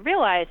to really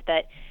realize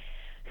that,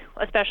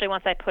 especially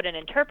once I put an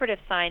interpretive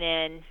sign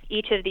in,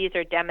 each of these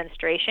are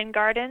demonstration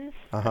gardens,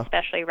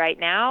 especially right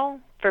now,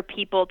 for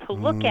people to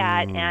look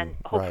at and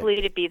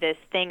hopefully to be this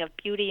thing of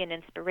beauty and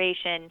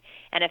inspiration.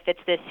 And if it's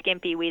this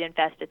skimpy,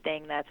 weed-infested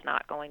thing, that's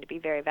not going to be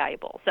very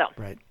valuable. So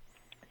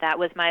that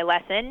was my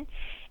lesson,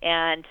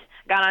 and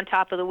got on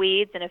top of the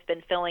weeds and have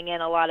been filling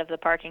in a lot of the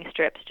parking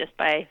strips just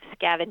by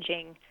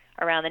scavenging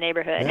around the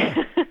neighborhood.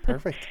 Yeah,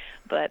 perfect.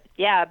 But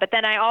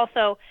then I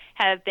also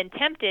have been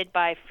tempted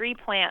by free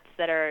plants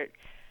that are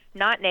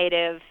not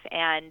native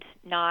and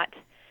not,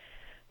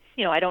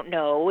 I don't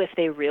know if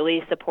they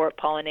really support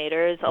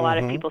pollinators. A lot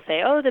of people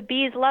say, oh, the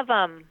bees love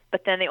them,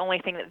 but then the only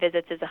thing that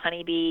visits is a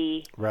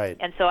honeybee. Right.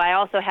 And so I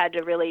also had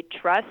to really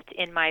trust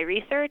in my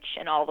research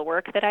and all the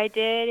work that I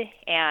did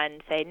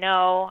and say,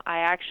 no, I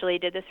actually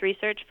did this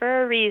research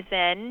for a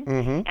reason,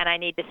 and I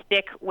need to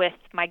stick with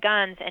my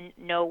guns and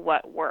know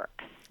what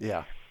works.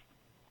 Yeah.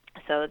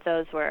 So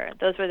those were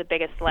the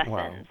biggest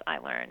lessons I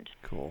learned.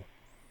 Cool.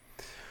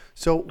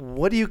 So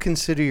what do you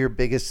consider your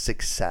biggest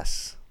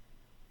success?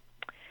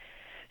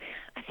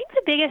 I think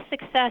the biggest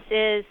success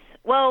is,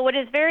 what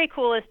is very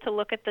cool is to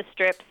look at the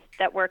strips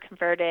that were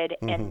converted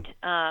and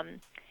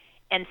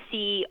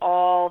see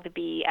all the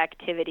bee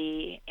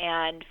activity.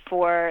 And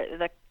for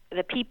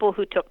the people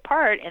who took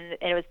part, and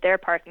it was their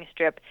parking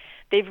strip,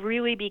 they've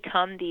really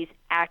become these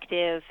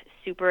active,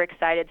 super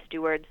excited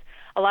stewards.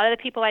 A lot of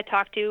the people I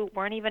talked to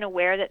weren't even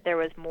aware that there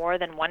was more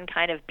than one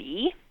kind of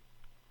bee.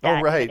 Oh,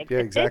 right. Yeah,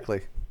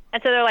 exactly.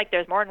 And so they're like,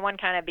 there's more than one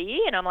kind of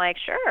bee? And I'm like,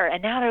 sure.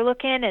 And now they're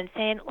looking and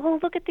saying, oh,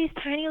 look at these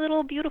tiny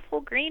little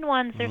beautiful green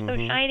ones. They're so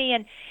shiny.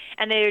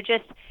 And they're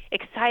just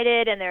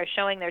excited, and they're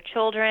showing their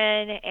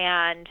children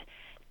and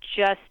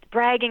just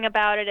bragging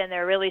about it. And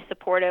they're really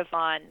supportive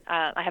on,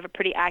 I have a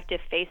pretty active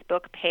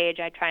Facebook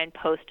page. I try and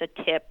post a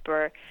tip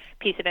or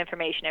piece of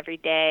information every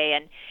day.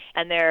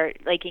 And they're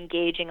like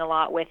engaging a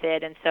lot with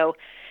it. And so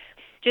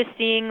just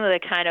seeing the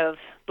kind of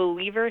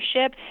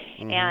believership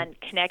and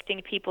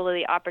connecting people to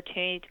the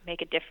opportunity to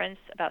make a difference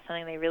about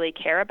something they really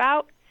care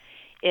about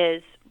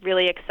is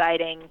really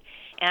exciting.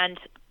 And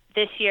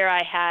this year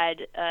I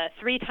had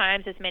 3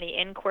 times as many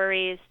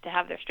inquiries to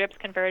have their strips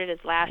converted as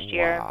last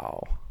year.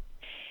 Wow.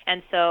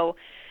 And so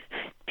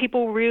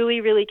people really,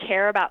 really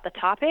care about the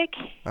topic,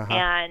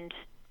 and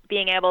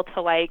being able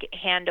to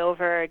hand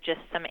over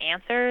just some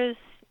answers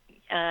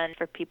and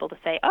for people to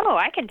say, oh,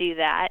 I can do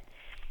that.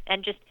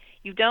 And just,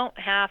 you don't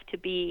have to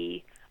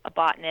be a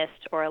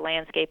botanist or a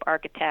landscape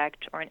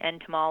architect or an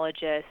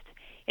entomologist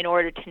in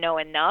order to know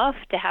enough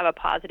to have a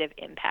positive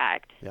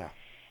impact. Yeah.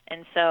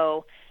 And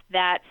so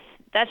that's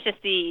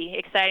just the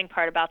exciting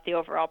part about the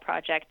overall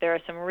project. There are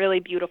some really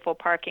beautiful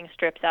parking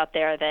strips out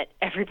there that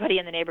everybody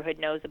in the neighborhood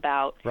knows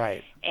about.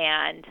 Right.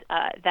 And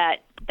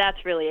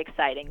that's really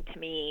exciting to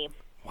me.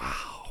 Wow.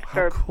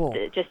 How cool.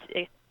 Just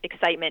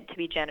excitement to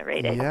be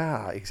generated.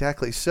 Yeah,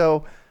 exactly.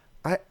 So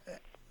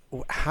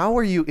how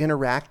are you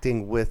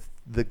interacting with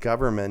the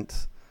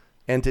government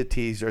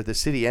entities or the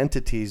city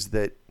entities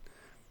that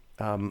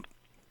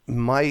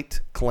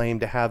might claim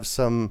to have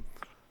some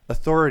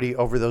authority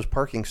over those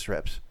parking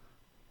strips?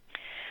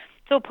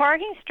 So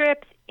parking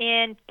strips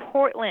in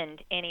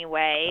Portland,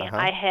 anyway,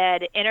 I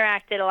had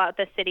interacted a lot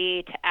with the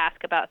city to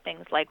ask about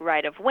things like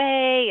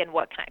right-of-way and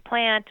what can I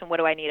plant and what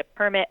do I need a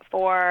permit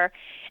for.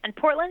 And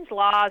Portland's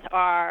laws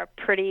are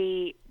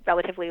pretty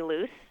relatively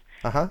loose.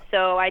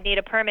 So I need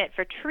a permit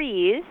for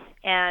trees,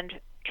 and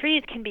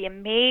trees can be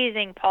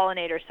amazing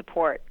pollinator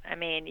support. I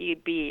mean,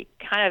 you'd be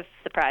kind of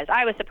surprised.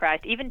 I was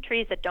surprised. Even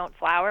trees that don't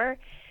flower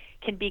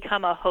can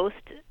become a host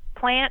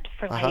plant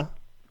for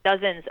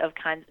dozens of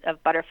kinds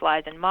of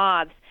butterflies and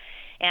moths,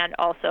 and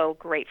also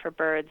great for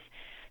birds.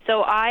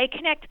 So I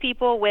connect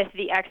people with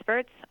the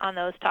experts on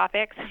those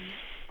topics,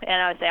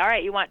 and I would say, all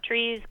right, you want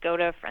trees? Go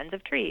to Friends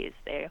of Trees.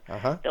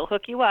 They'll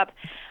hook you up.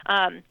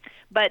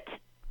 But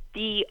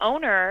the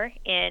owner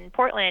in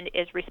Portland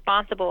is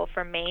responsible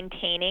for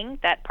maintaining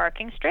that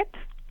parking strip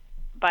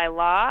by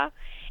law,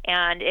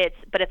 and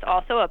it's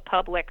also a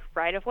public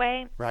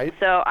right-of-way. Right.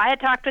 So I had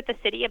talked with the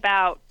city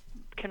about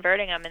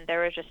converting them, and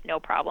there was just no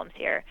problems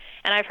here.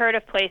 And I've heard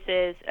of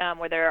places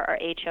where there are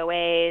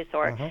HOAs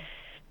or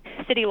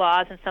city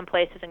laws in some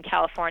places in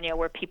California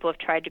where people have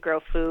tried to grow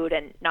food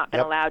and not been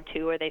allowed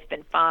to, or they've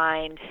been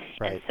fined.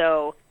 Right. And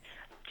so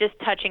just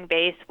touching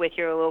base with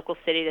your local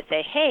city to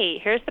say, hey,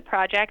 here's the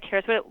project,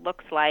 here's what it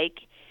looks like,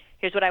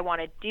 here's what I want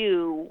to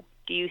do.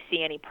 Do you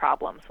see any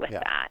problems with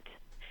that?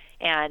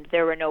 And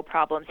there were no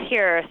problems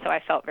here, so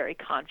I felt very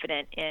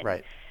confident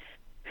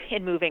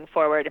in moving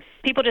forward.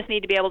 People just need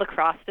to be able to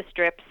cross the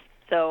strips.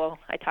 So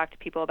I talked to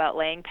people about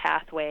laying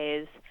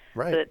pathways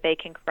so that they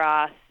can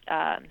cross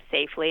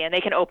safely, and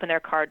they can open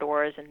their car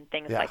doors and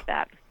things like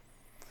that.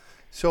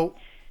 So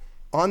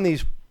on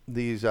these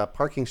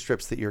parking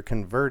strips that you're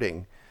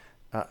converting,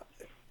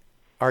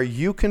 are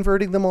you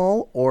converting them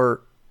all,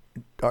 or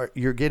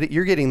you're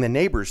getting the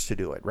neighbors to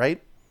do it,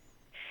 right?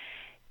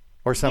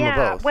 Or some of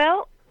both?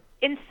 Well,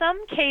 in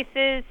some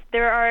cases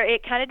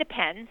it kind of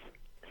depends.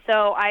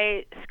 So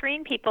I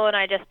screen people and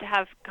I just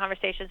have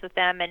conversations with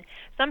them, and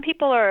some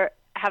people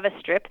have a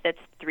strip that's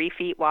 3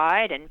 feet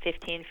wide and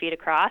 15 feet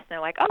across, and they're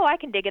like, oh, I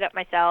can dig it up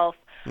myself.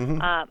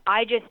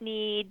 I just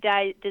need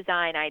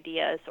design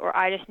ideas, or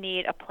I just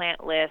need a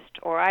plant list,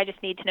 or I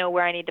just need to know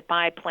where I need to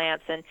buy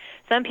plants. And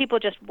some people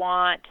just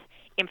want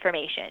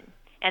information,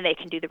 and they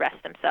can do the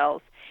rest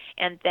themselves.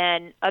 And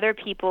then other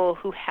people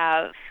who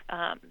have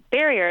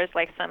barriers,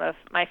 like some of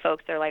my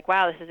folks, they're like,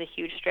 wow, this is a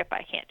huge strip.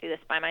 I can't do this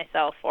by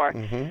myself. Or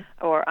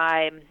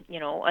I'm,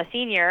 a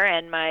senior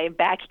and my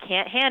back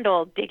can't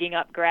handle digging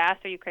up grass.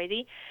 Are you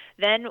crazy?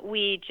 Then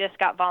we just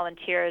got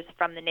volunteers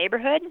from the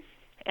neighborhood,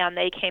 and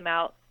they came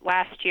out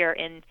last year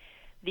in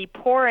the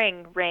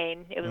pouring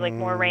rain. It was like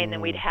more rain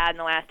than we'd had in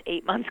the last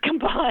 8 months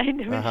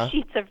combined. It was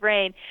sheets of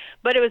rain.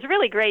 But it was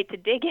really great to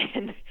dig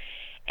in.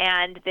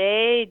 And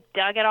they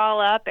dug it all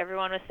up.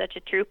 Everyone was such a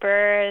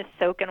trooper,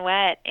 soaking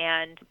wet,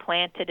 and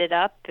planted it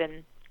up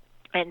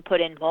and put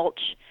in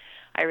mulch.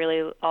 I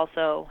really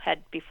also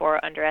had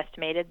before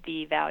underestimated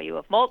the value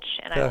of mulch,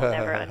 and I will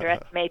never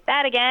underestimate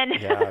that again.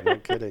 Yeah, no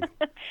kidding.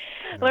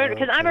 Learned,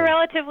 because I'm a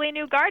relatively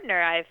new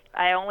gardener.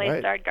 I only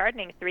started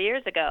gardening 3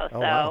 years ago. Oh,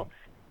 wow.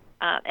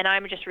 And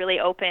I'm just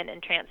really open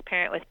and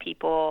transparent with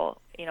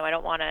people. I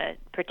don't want to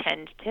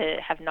pretend to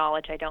have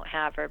knowledge I don't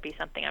have or be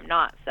something I'm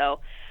not. So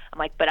I'm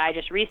like, but I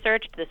just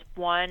researched this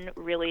one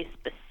really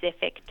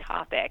specific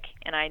topic,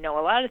 and I know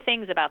a lot of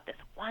things about this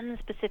one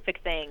specific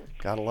thing.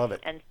 Gotta love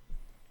it. And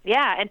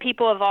yeah, and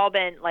people have all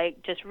been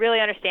like just really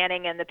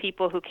understanding. And the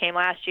people who came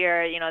last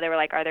year, they were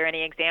like, "Are there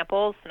any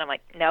examples?" And I'm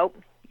like, "Nope,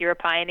 you're a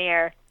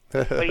pioneer.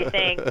 What do you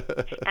think?"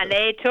 And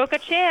they took a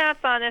chance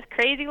on this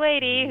crazy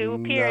lady who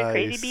appeared,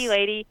 crazy bee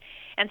lady.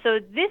 And so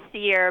this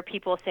year,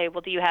 people say,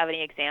 "Well, do you have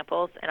any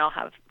examples?" And I'll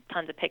have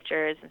tons of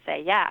pictures and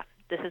say, "Yeah,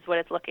 this is what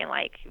it's looking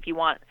like. If you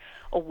want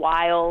a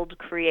wild,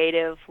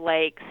 creative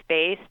lake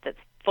space that's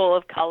full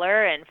of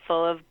color and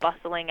full of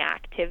bustling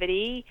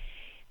activity,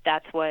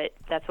 that's what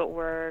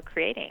we're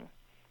creating."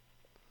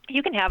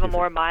 You can have a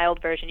more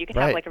mild version. You can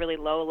have like a really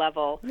low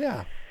level.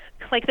 Yeah.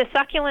 Like the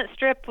succulent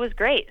strip was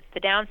great. The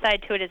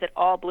downside to it is it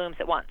all blooms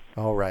at once.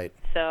 Oh, right.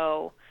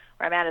 So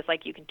where I'm at is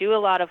like you can do a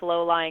lot of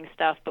low-lying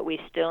stuff, but we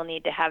still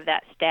need to have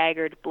that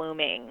staggered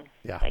blooming.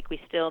 Yeah. Like we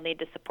still need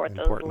to support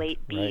those late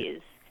bees.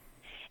 Right.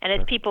 And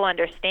as people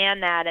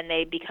understand that and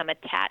they become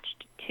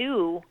attached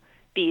to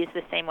bees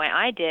the same way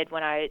I did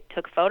when I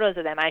took photos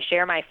of them, I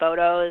share my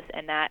photos,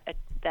 and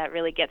that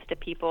really gets to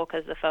people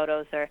because the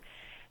photos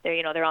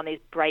they're on these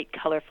bright,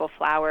 colorful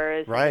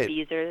flowers. Right. And the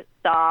bees are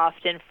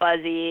soft and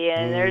fuzzy,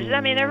 and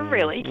they're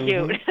really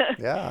cute.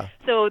 Yeah.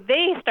 So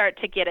they start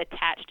to get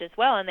attached as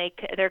well, and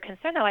they're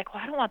concerned. They're like,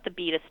 "Well, I don't want the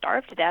bee to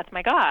starve to death.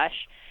 My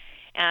gosh!"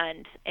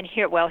 And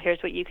here's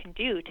what you can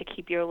do to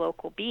keep your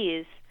local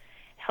bees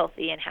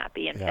healthy and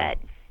happy and fed.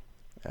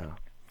 Yeah.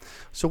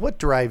 So what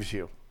drives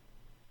you?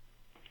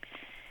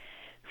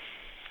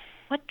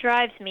 What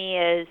drives me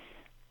is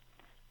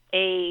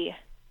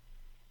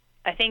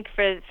I think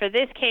for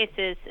this case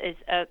is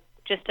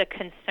just a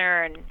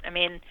concern. I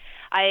mean,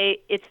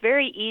 it's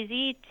very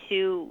easy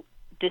to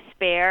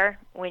despair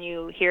when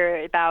you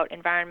hear about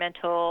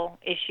environmental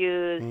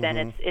issues,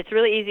 and it's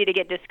really easy to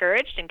get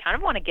discouraged and kind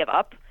of want to give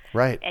up.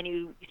 Right. And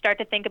you start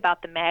to think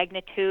about the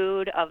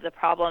magnitude of the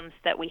problems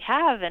that we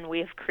have and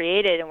we've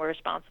created and we're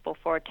responsible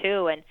for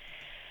too.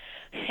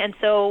 And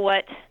so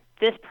what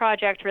this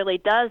project really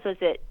does is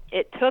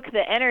it took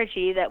the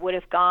energy that would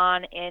have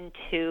gone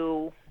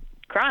into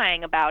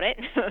crying about it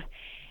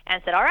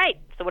and said, all right,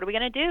 so what are we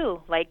going to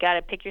do? Like, got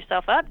to pick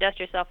yourself up, dust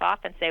yourself off,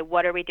 and say,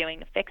 what are we doing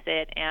to fix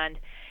it? And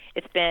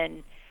it's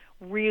been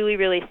really,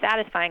 really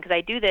satisfying because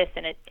I do this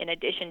in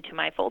addition to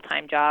my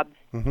full-time job.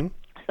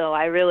 So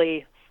I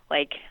really,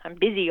 I'm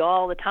busy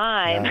all the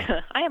time. Yeah.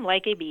 I am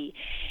like a bee.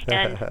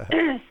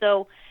 And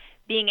so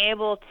being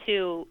able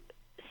to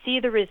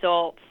see the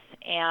results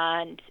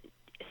and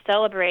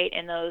celebrate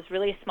in those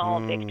really small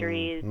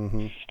victories.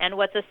 And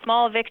what's a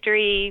small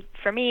victory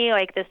for me,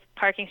 like this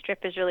parking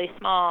strip is really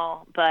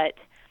small, but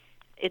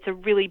it's a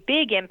really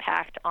big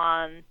impact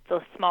on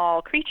the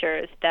small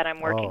creatures that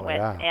I'm working with.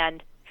 Yeah.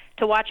 And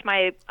to watch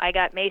I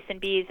got mason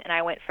bees, and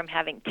I went from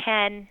having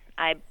 10.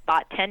 I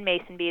bought 10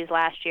 mason bees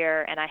last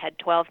year, and I had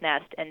 12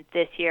 nests, and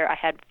this year I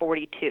had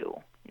 42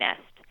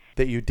 nests.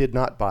 That you did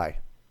not buy?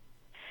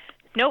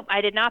 Nope,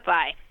 I did not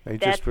buy.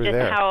 That's just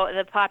how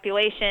the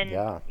population,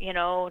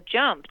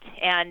 jumped.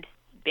 And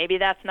maybe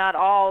that's not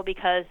all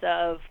because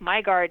of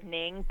my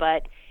gardening,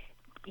 but,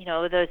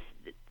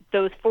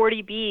 those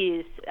 40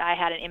 bees I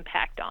had an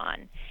impact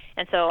on.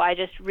 And so I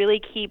just really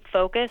keep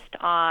focused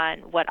on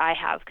what I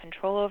have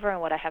control over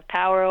and what I have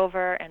power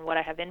over and what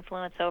I have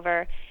influence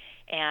over,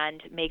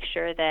 and make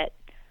sure that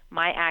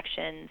my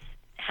actions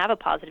have a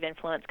positive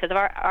influence, because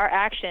our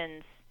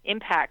actions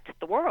impact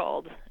the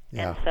world.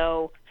 Yeah. And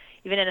so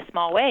even in a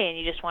small way, and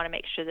you just want to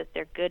make sure that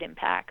they're good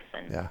impacts.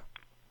 And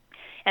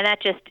that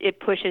it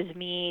pushes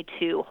me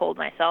to hold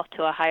myself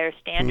to a higher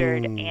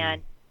standard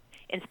and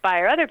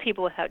inspire other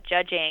people without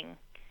judging.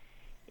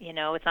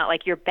 It's not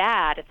like you're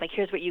bad. It's like,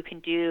 here's what you can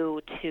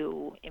do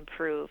to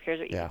improve. Here's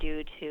what you can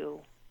do to,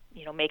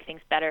 make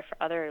things better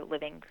for other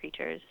living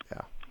creatures.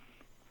 Yeah.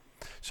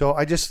 So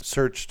I just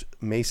searched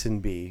mason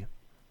bee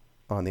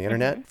on the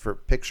internet for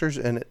pictures,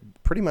 and it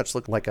pretty much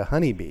looked like a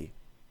honeybee.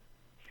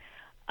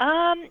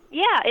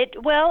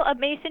 A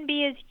mason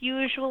bee is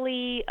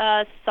usually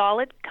a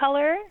solid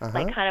color,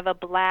 like kind of a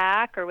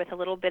black or with a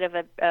little bit of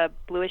a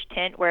bluish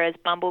tint, whereas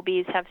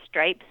bumblebees have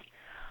stripes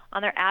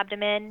on their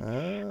abdomen.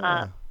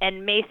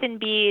 And mason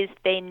bees,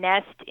 they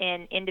nest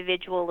in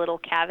individual little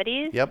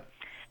cavities. Yep.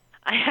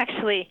 I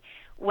actually,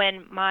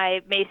 when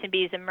my mason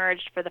bees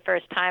emerged for the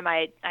first time,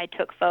 I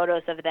took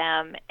photos of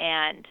them,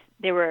 and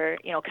they were,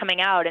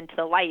 coming out into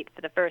the light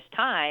for the first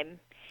time,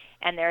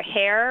 and their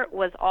hair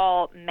was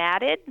all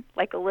matted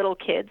like a little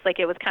kid's, like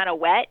it was kind of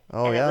wet,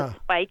 and it was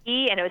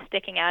spiky, and it was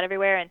sticking out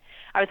everywhere, and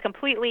I was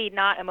completely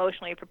not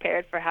emotionally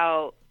prepared for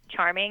how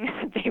charming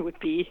they would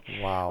be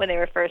when they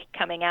were first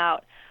coming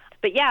out.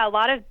 But yeah, a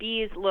lot of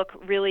bees look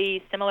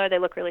really similar. They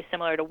look really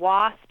similar to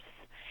wasps,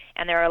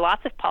 and there are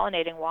lots of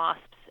pollinating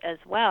wasps as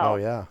well. Oh,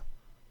 yeah.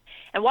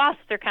 And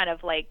wasps are kind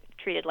of like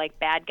treated like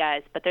bad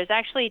guys, but there's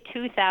actually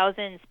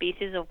 2,000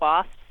 species of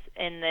wasps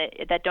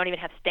that don't even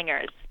have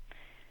stingers.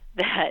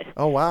 That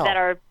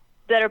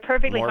are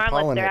perfectly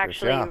harmless. They're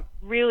actually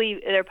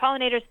they're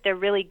pollinators. They're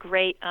really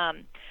great.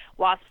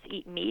 Wasps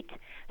eat meat,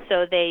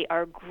 so they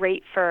are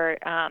great for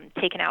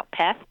taking out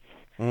pests,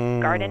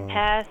 garden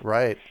pests.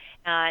 Right.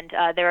 And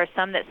there are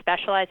some that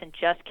specialize in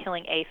just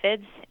killing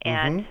aphids.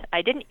 And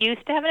I didn't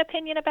used to have an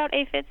opinion about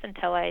aphids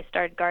until I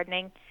started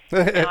gardening.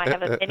 Now I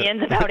have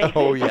opinions about aphids.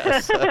 Oh,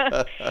 yes.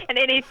 And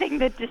anything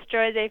that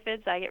destroys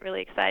aphids, I get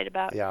really excited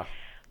about. Yeah.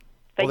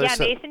 But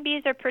mason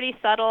bees are pretty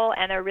subtle,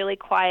 and they're really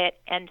quiet.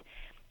 And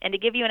to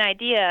give you an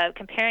idea,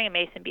 comparing a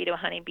mason bee to a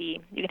honeybee,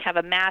 you can have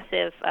a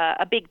massive,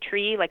 a big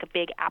tree, like a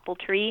big apple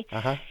tree,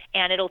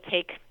 and it'll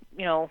take,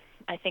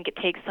 I think it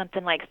takes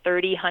something like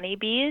 30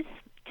 honeybees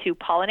to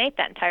pollinate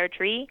that entire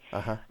tree.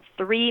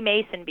 3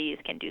 mason bees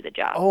can do the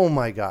job. Oh,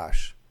 my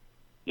gosh.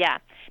 Yeah,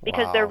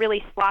 because they're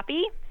really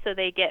sloppy, so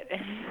they get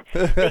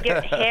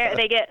hair.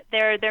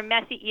 They're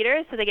messy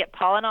eaters, so they get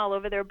pollen all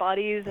over their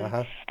bodies,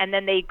 and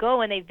then they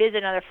go and they visit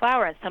another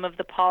flower, and some of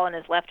the pollen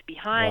is left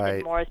behind,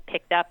 and more is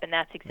picked up, and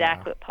that's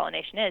exactly what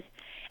pollination is.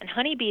 And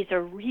honeybees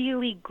are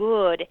really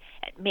good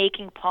at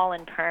making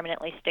pollen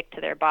permanently stick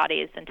to their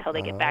bodies until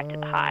they get back to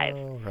the hive.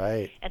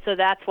 Right. And so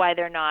that's why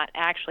they're not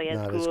actually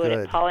as good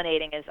at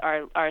pollinating as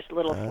our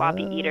little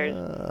sloppy eaters,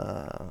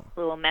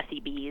 little messy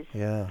bees.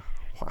 Yeah.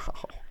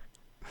 Wow.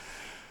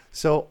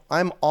 So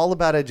I'm all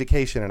about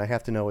education, and I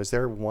have to know, is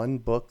there one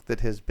book that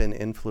has been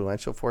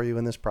influential for you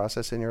in this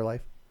process in your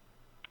life?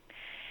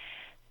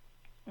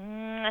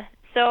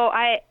 So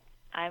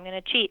I'm going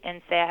to cheat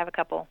and say I have a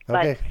couple.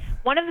 Okay.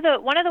 But one of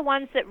the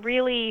ones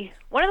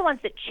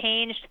that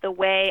changed the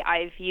way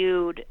I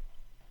viewed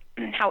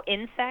how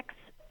insects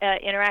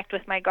interact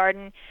with my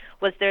garden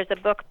was there's a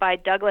book by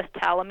Douglas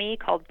Tallamy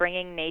called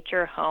Bringing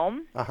Nature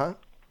Home.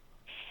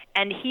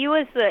 And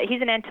he's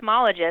an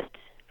entomologist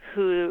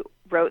who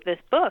wrote this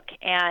book,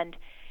 and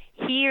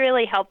he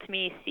really helped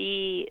me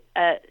see,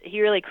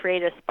 he really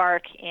created a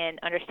spark in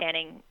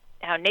understanding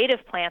how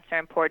native plants are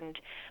important,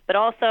 but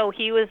also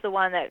he was the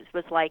one that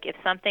was like, if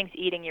something's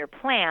eating your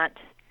plant,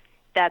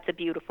 that's a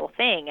beautiful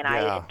thing, and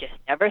I just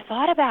never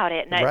thought about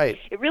it, and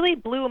it really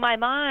blew my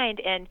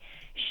mind and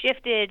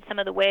shifted some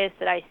of the ways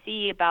that I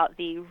see about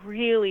the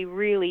really,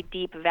 really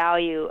deep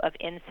value of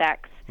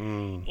insects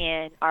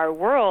in our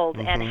world,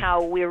 and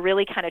how we're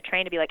really kind of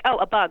trained to be like, oh,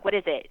 a bug, what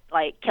is it?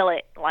 Like, kill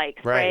it, like,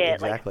 spray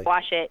it, like,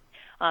 squash it.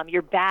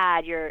 You're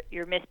bad,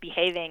 you're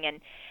misbehaving,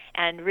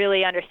 and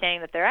really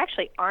understanding that there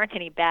actually aren't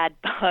any bad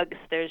bugs.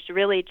 There's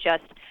really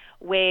just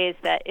ways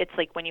that it's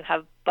like when you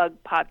have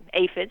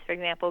aphids, for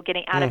example,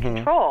 getting out of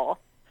control,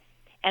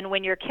 and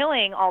when you're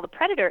killing all the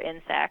predator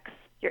insects,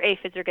 your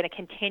aphids are going to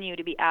continue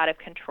to be out of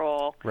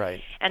control.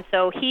 Right. And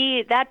so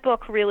that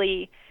book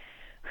really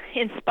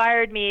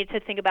inspired me to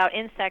think about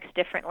insects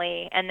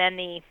differently. And then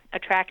the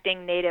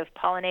Attracting Native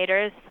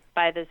Pollinators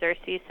by the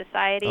Xerces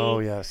Society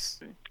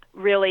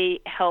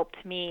really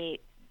helped me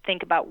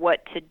think about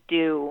what to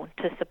do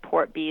to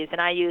support bees.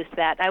 And I used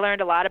that. I learned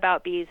a lot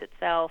about bees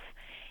itself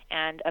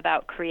and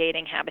about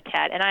creating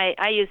habitat. And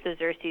I use the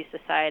Xerces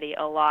Society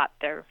a lot.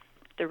 They're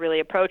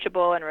really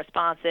approachable and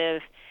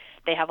responsive.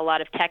 They have a lot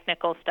of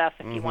technical stuff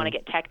if you want to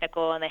get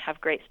technical, and they have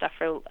great stuff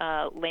for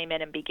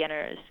laymen and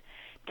beginners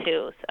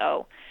too.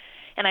 So,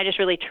 and I just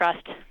really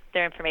trust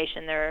their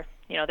information. They're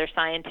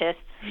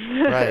scientists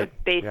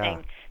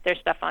basing their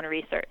stuff on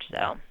research.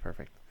 So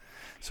perfect.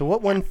 So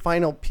what one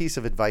final piece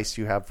of advice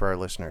do you have for our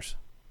listeners?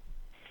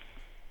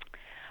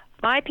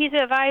 My piece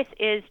of advice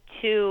is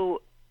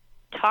to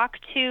talk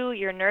to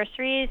your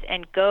nurseries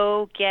and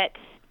go get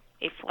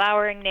a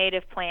flowering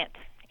native plant.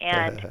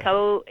 And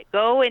go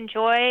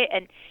enjoy,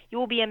 and you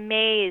will be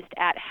amazed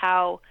at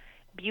how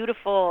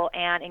beautiful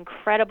and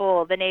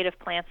incredible the native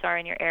plants are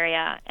in your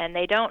area. And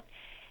they don't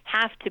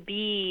have to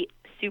be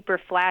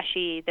super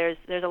flashy. There's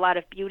a lot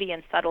of beauty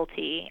and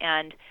subtlety,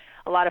 and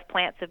a lot of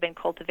plants have been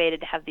cultivated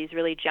to have these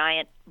really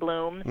giant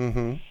blooms.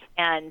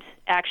 And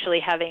actually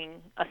having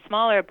a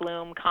smaller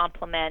bloom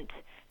complement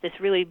this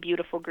really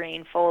beautiful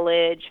green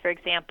foliage, for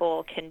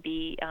example, can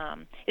be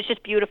it's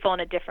just beautiful in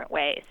a different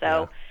way.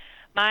 So.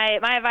 My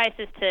advice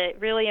is to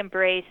really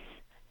embrace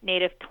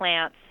native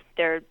plants.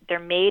 They're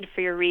made for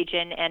your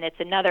region, and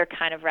it's another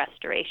kind of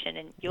restoration,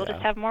 and you'll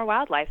just have more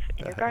wildlife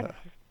in your garden.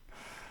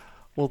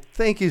 Well,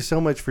 thank you so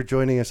much for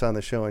joining us on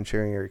the show and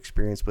sharing your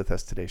experience with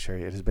us today,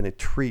 Sherrie. It has been a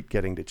treat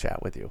getting to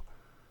chat with you.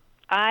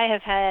 I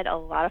have had a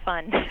lot of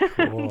fun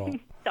Cool.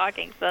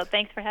 talking, so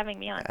thanks for having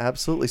me on.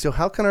 Absolutely. So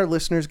how can our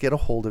listeners get a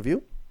hold of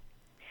you?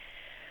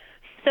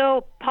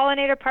 So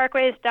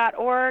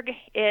pollinatorparkways.org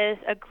is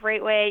a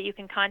great way. You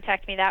can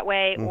contact me that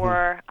way,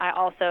 or I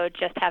also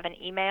just have an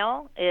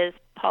email, is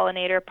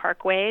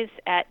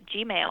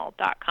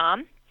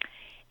pollinatorparkways@gmail.com.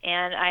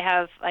 And I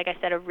have, like I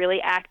said, a really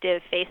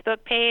active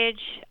Facebook page.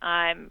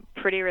 I'm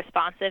pretty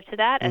responsive to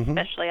that,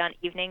 especially on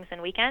evenings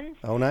and weekends.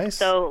 Oh, nice.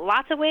 So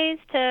lots of ways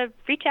to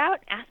reach out,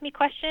 ask me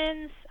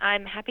questions.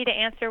 I'm happy to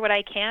answer what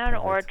I can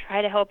or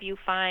try to help you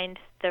find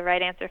the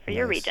right answer for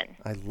your region.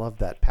 I love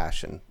that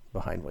passion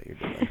behind what you're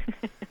doing.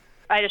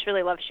 I just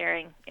really love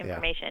sharing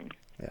information.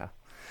 Yeah.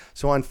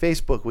 So on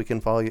Facebook, we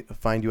can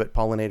find you at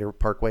Pollinator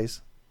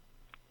Parkways?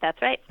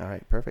 That's right. All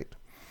right, perfect.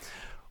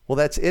 Well,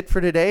 that's it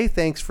for today.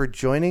 Thanks for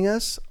joining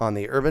us on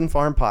the Urban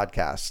Farm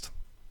Podcast.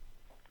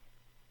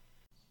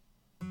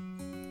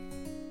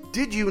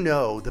 Did you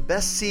know the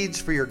best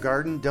seeds for your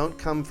garden don't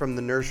come from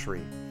the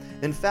nursery?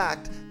 In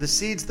fact, the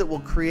seeds that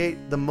will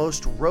create the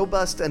most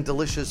robust and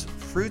delicious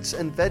fruits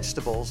and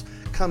vegetables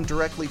come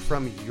directly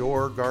from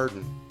your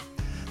garden.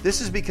 This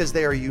is because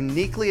they are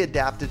uniquely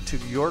adapted to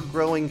your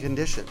growing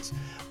conditions,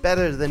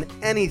 better than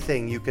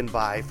anything you can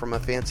buy from a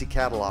fancy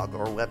catalog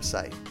or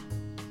website.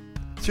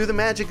 Through the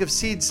magic of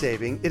seed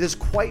saving, it is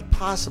quite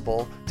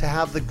possible to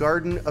have the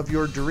garden of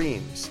your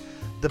dreams.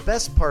 The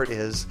best part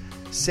is,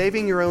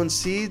 saving your own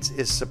seeds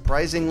is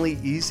surprisingly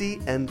easy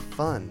and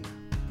fun.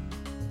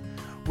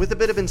 With a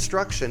bit of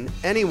instruction,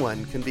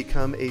 anyone can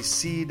become a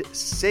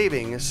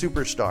seed-saving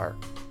superstar.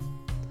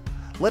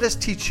 Let us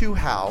teach you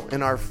how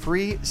in our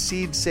free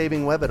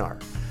seed-saving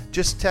webinar.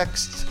 Just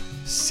text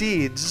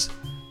SEEDS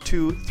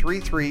to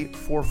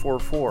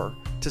 33444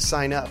 to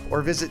sign up,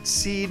 or visit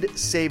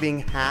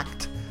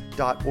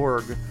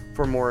seedsavinghacked.org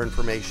for more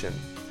information.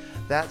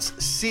 That's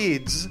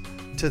SEEDS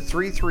to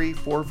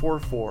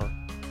 33444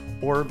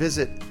 or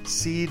visit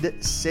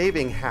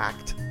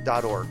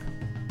seedsavinghacked.org.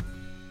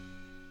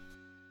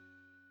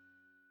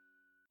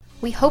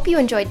 We hope you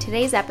enjoyed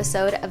today's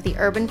episode of the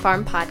Urban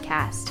Farm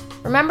Podcast.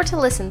 Remember to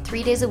listen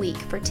 3 days a week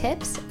for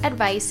tips,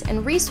 advice,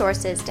 and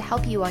resources to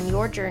help you on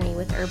your journey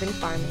with urban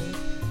farming.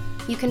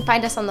 You can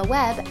find us on the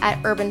web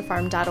at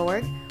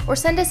urbanfarm.org or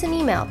send us an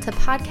email to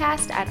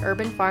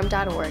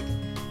podcast@urbanfarm.org.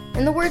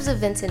 In the words of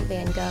Vincent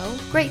van Gogh,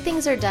 great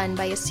things are done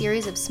by a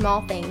series of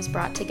small things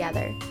brought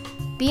together.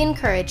 Be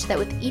encouraged that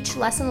with each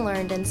lesson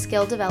learned and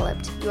skill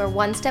developed, you are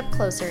one step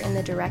closer in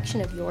the direction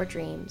of your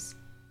dreams.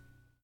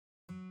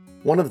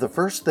 One of the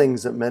first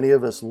things that many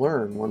of us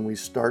learn when we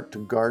start to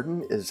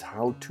garden is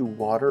how to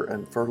water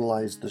and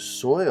fertilize the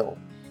soil.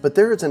 But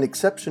there is an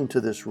exception to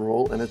this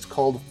rule, and it's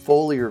called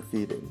foliar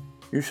feeding.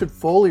 You should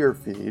foliar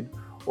feed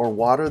or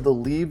water the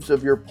leaves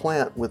of your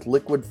plant with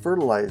liquid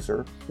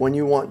fertilizer when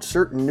you want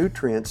certain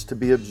nutrients to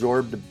be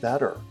absorbed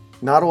better.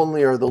 Not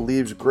only are the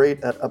leaves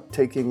great at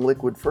uptaking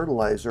liquid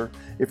fertilizer,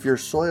 if your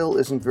soil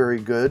isn't very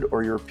good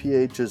or your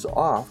pH is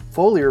off,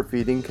 foliar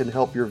feeding can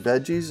help your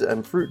veggies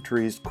and fruit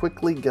trees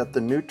quickly get the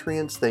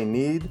nutrients they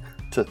need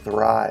to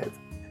thrive.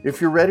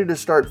 If you're ready to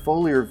start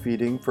foliar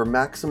feeding for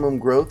maximum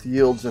growth,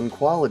 yields, and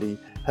quality,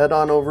 head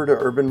on over to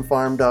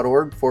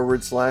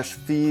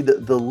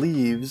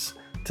urbanfarm.org/feed-the-leaves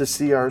to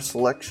see our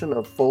selection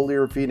of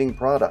foliar feeding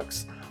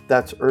products.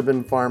 That's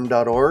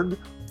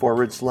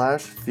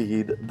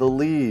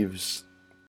urbanfarm.org/feed-the-leaves.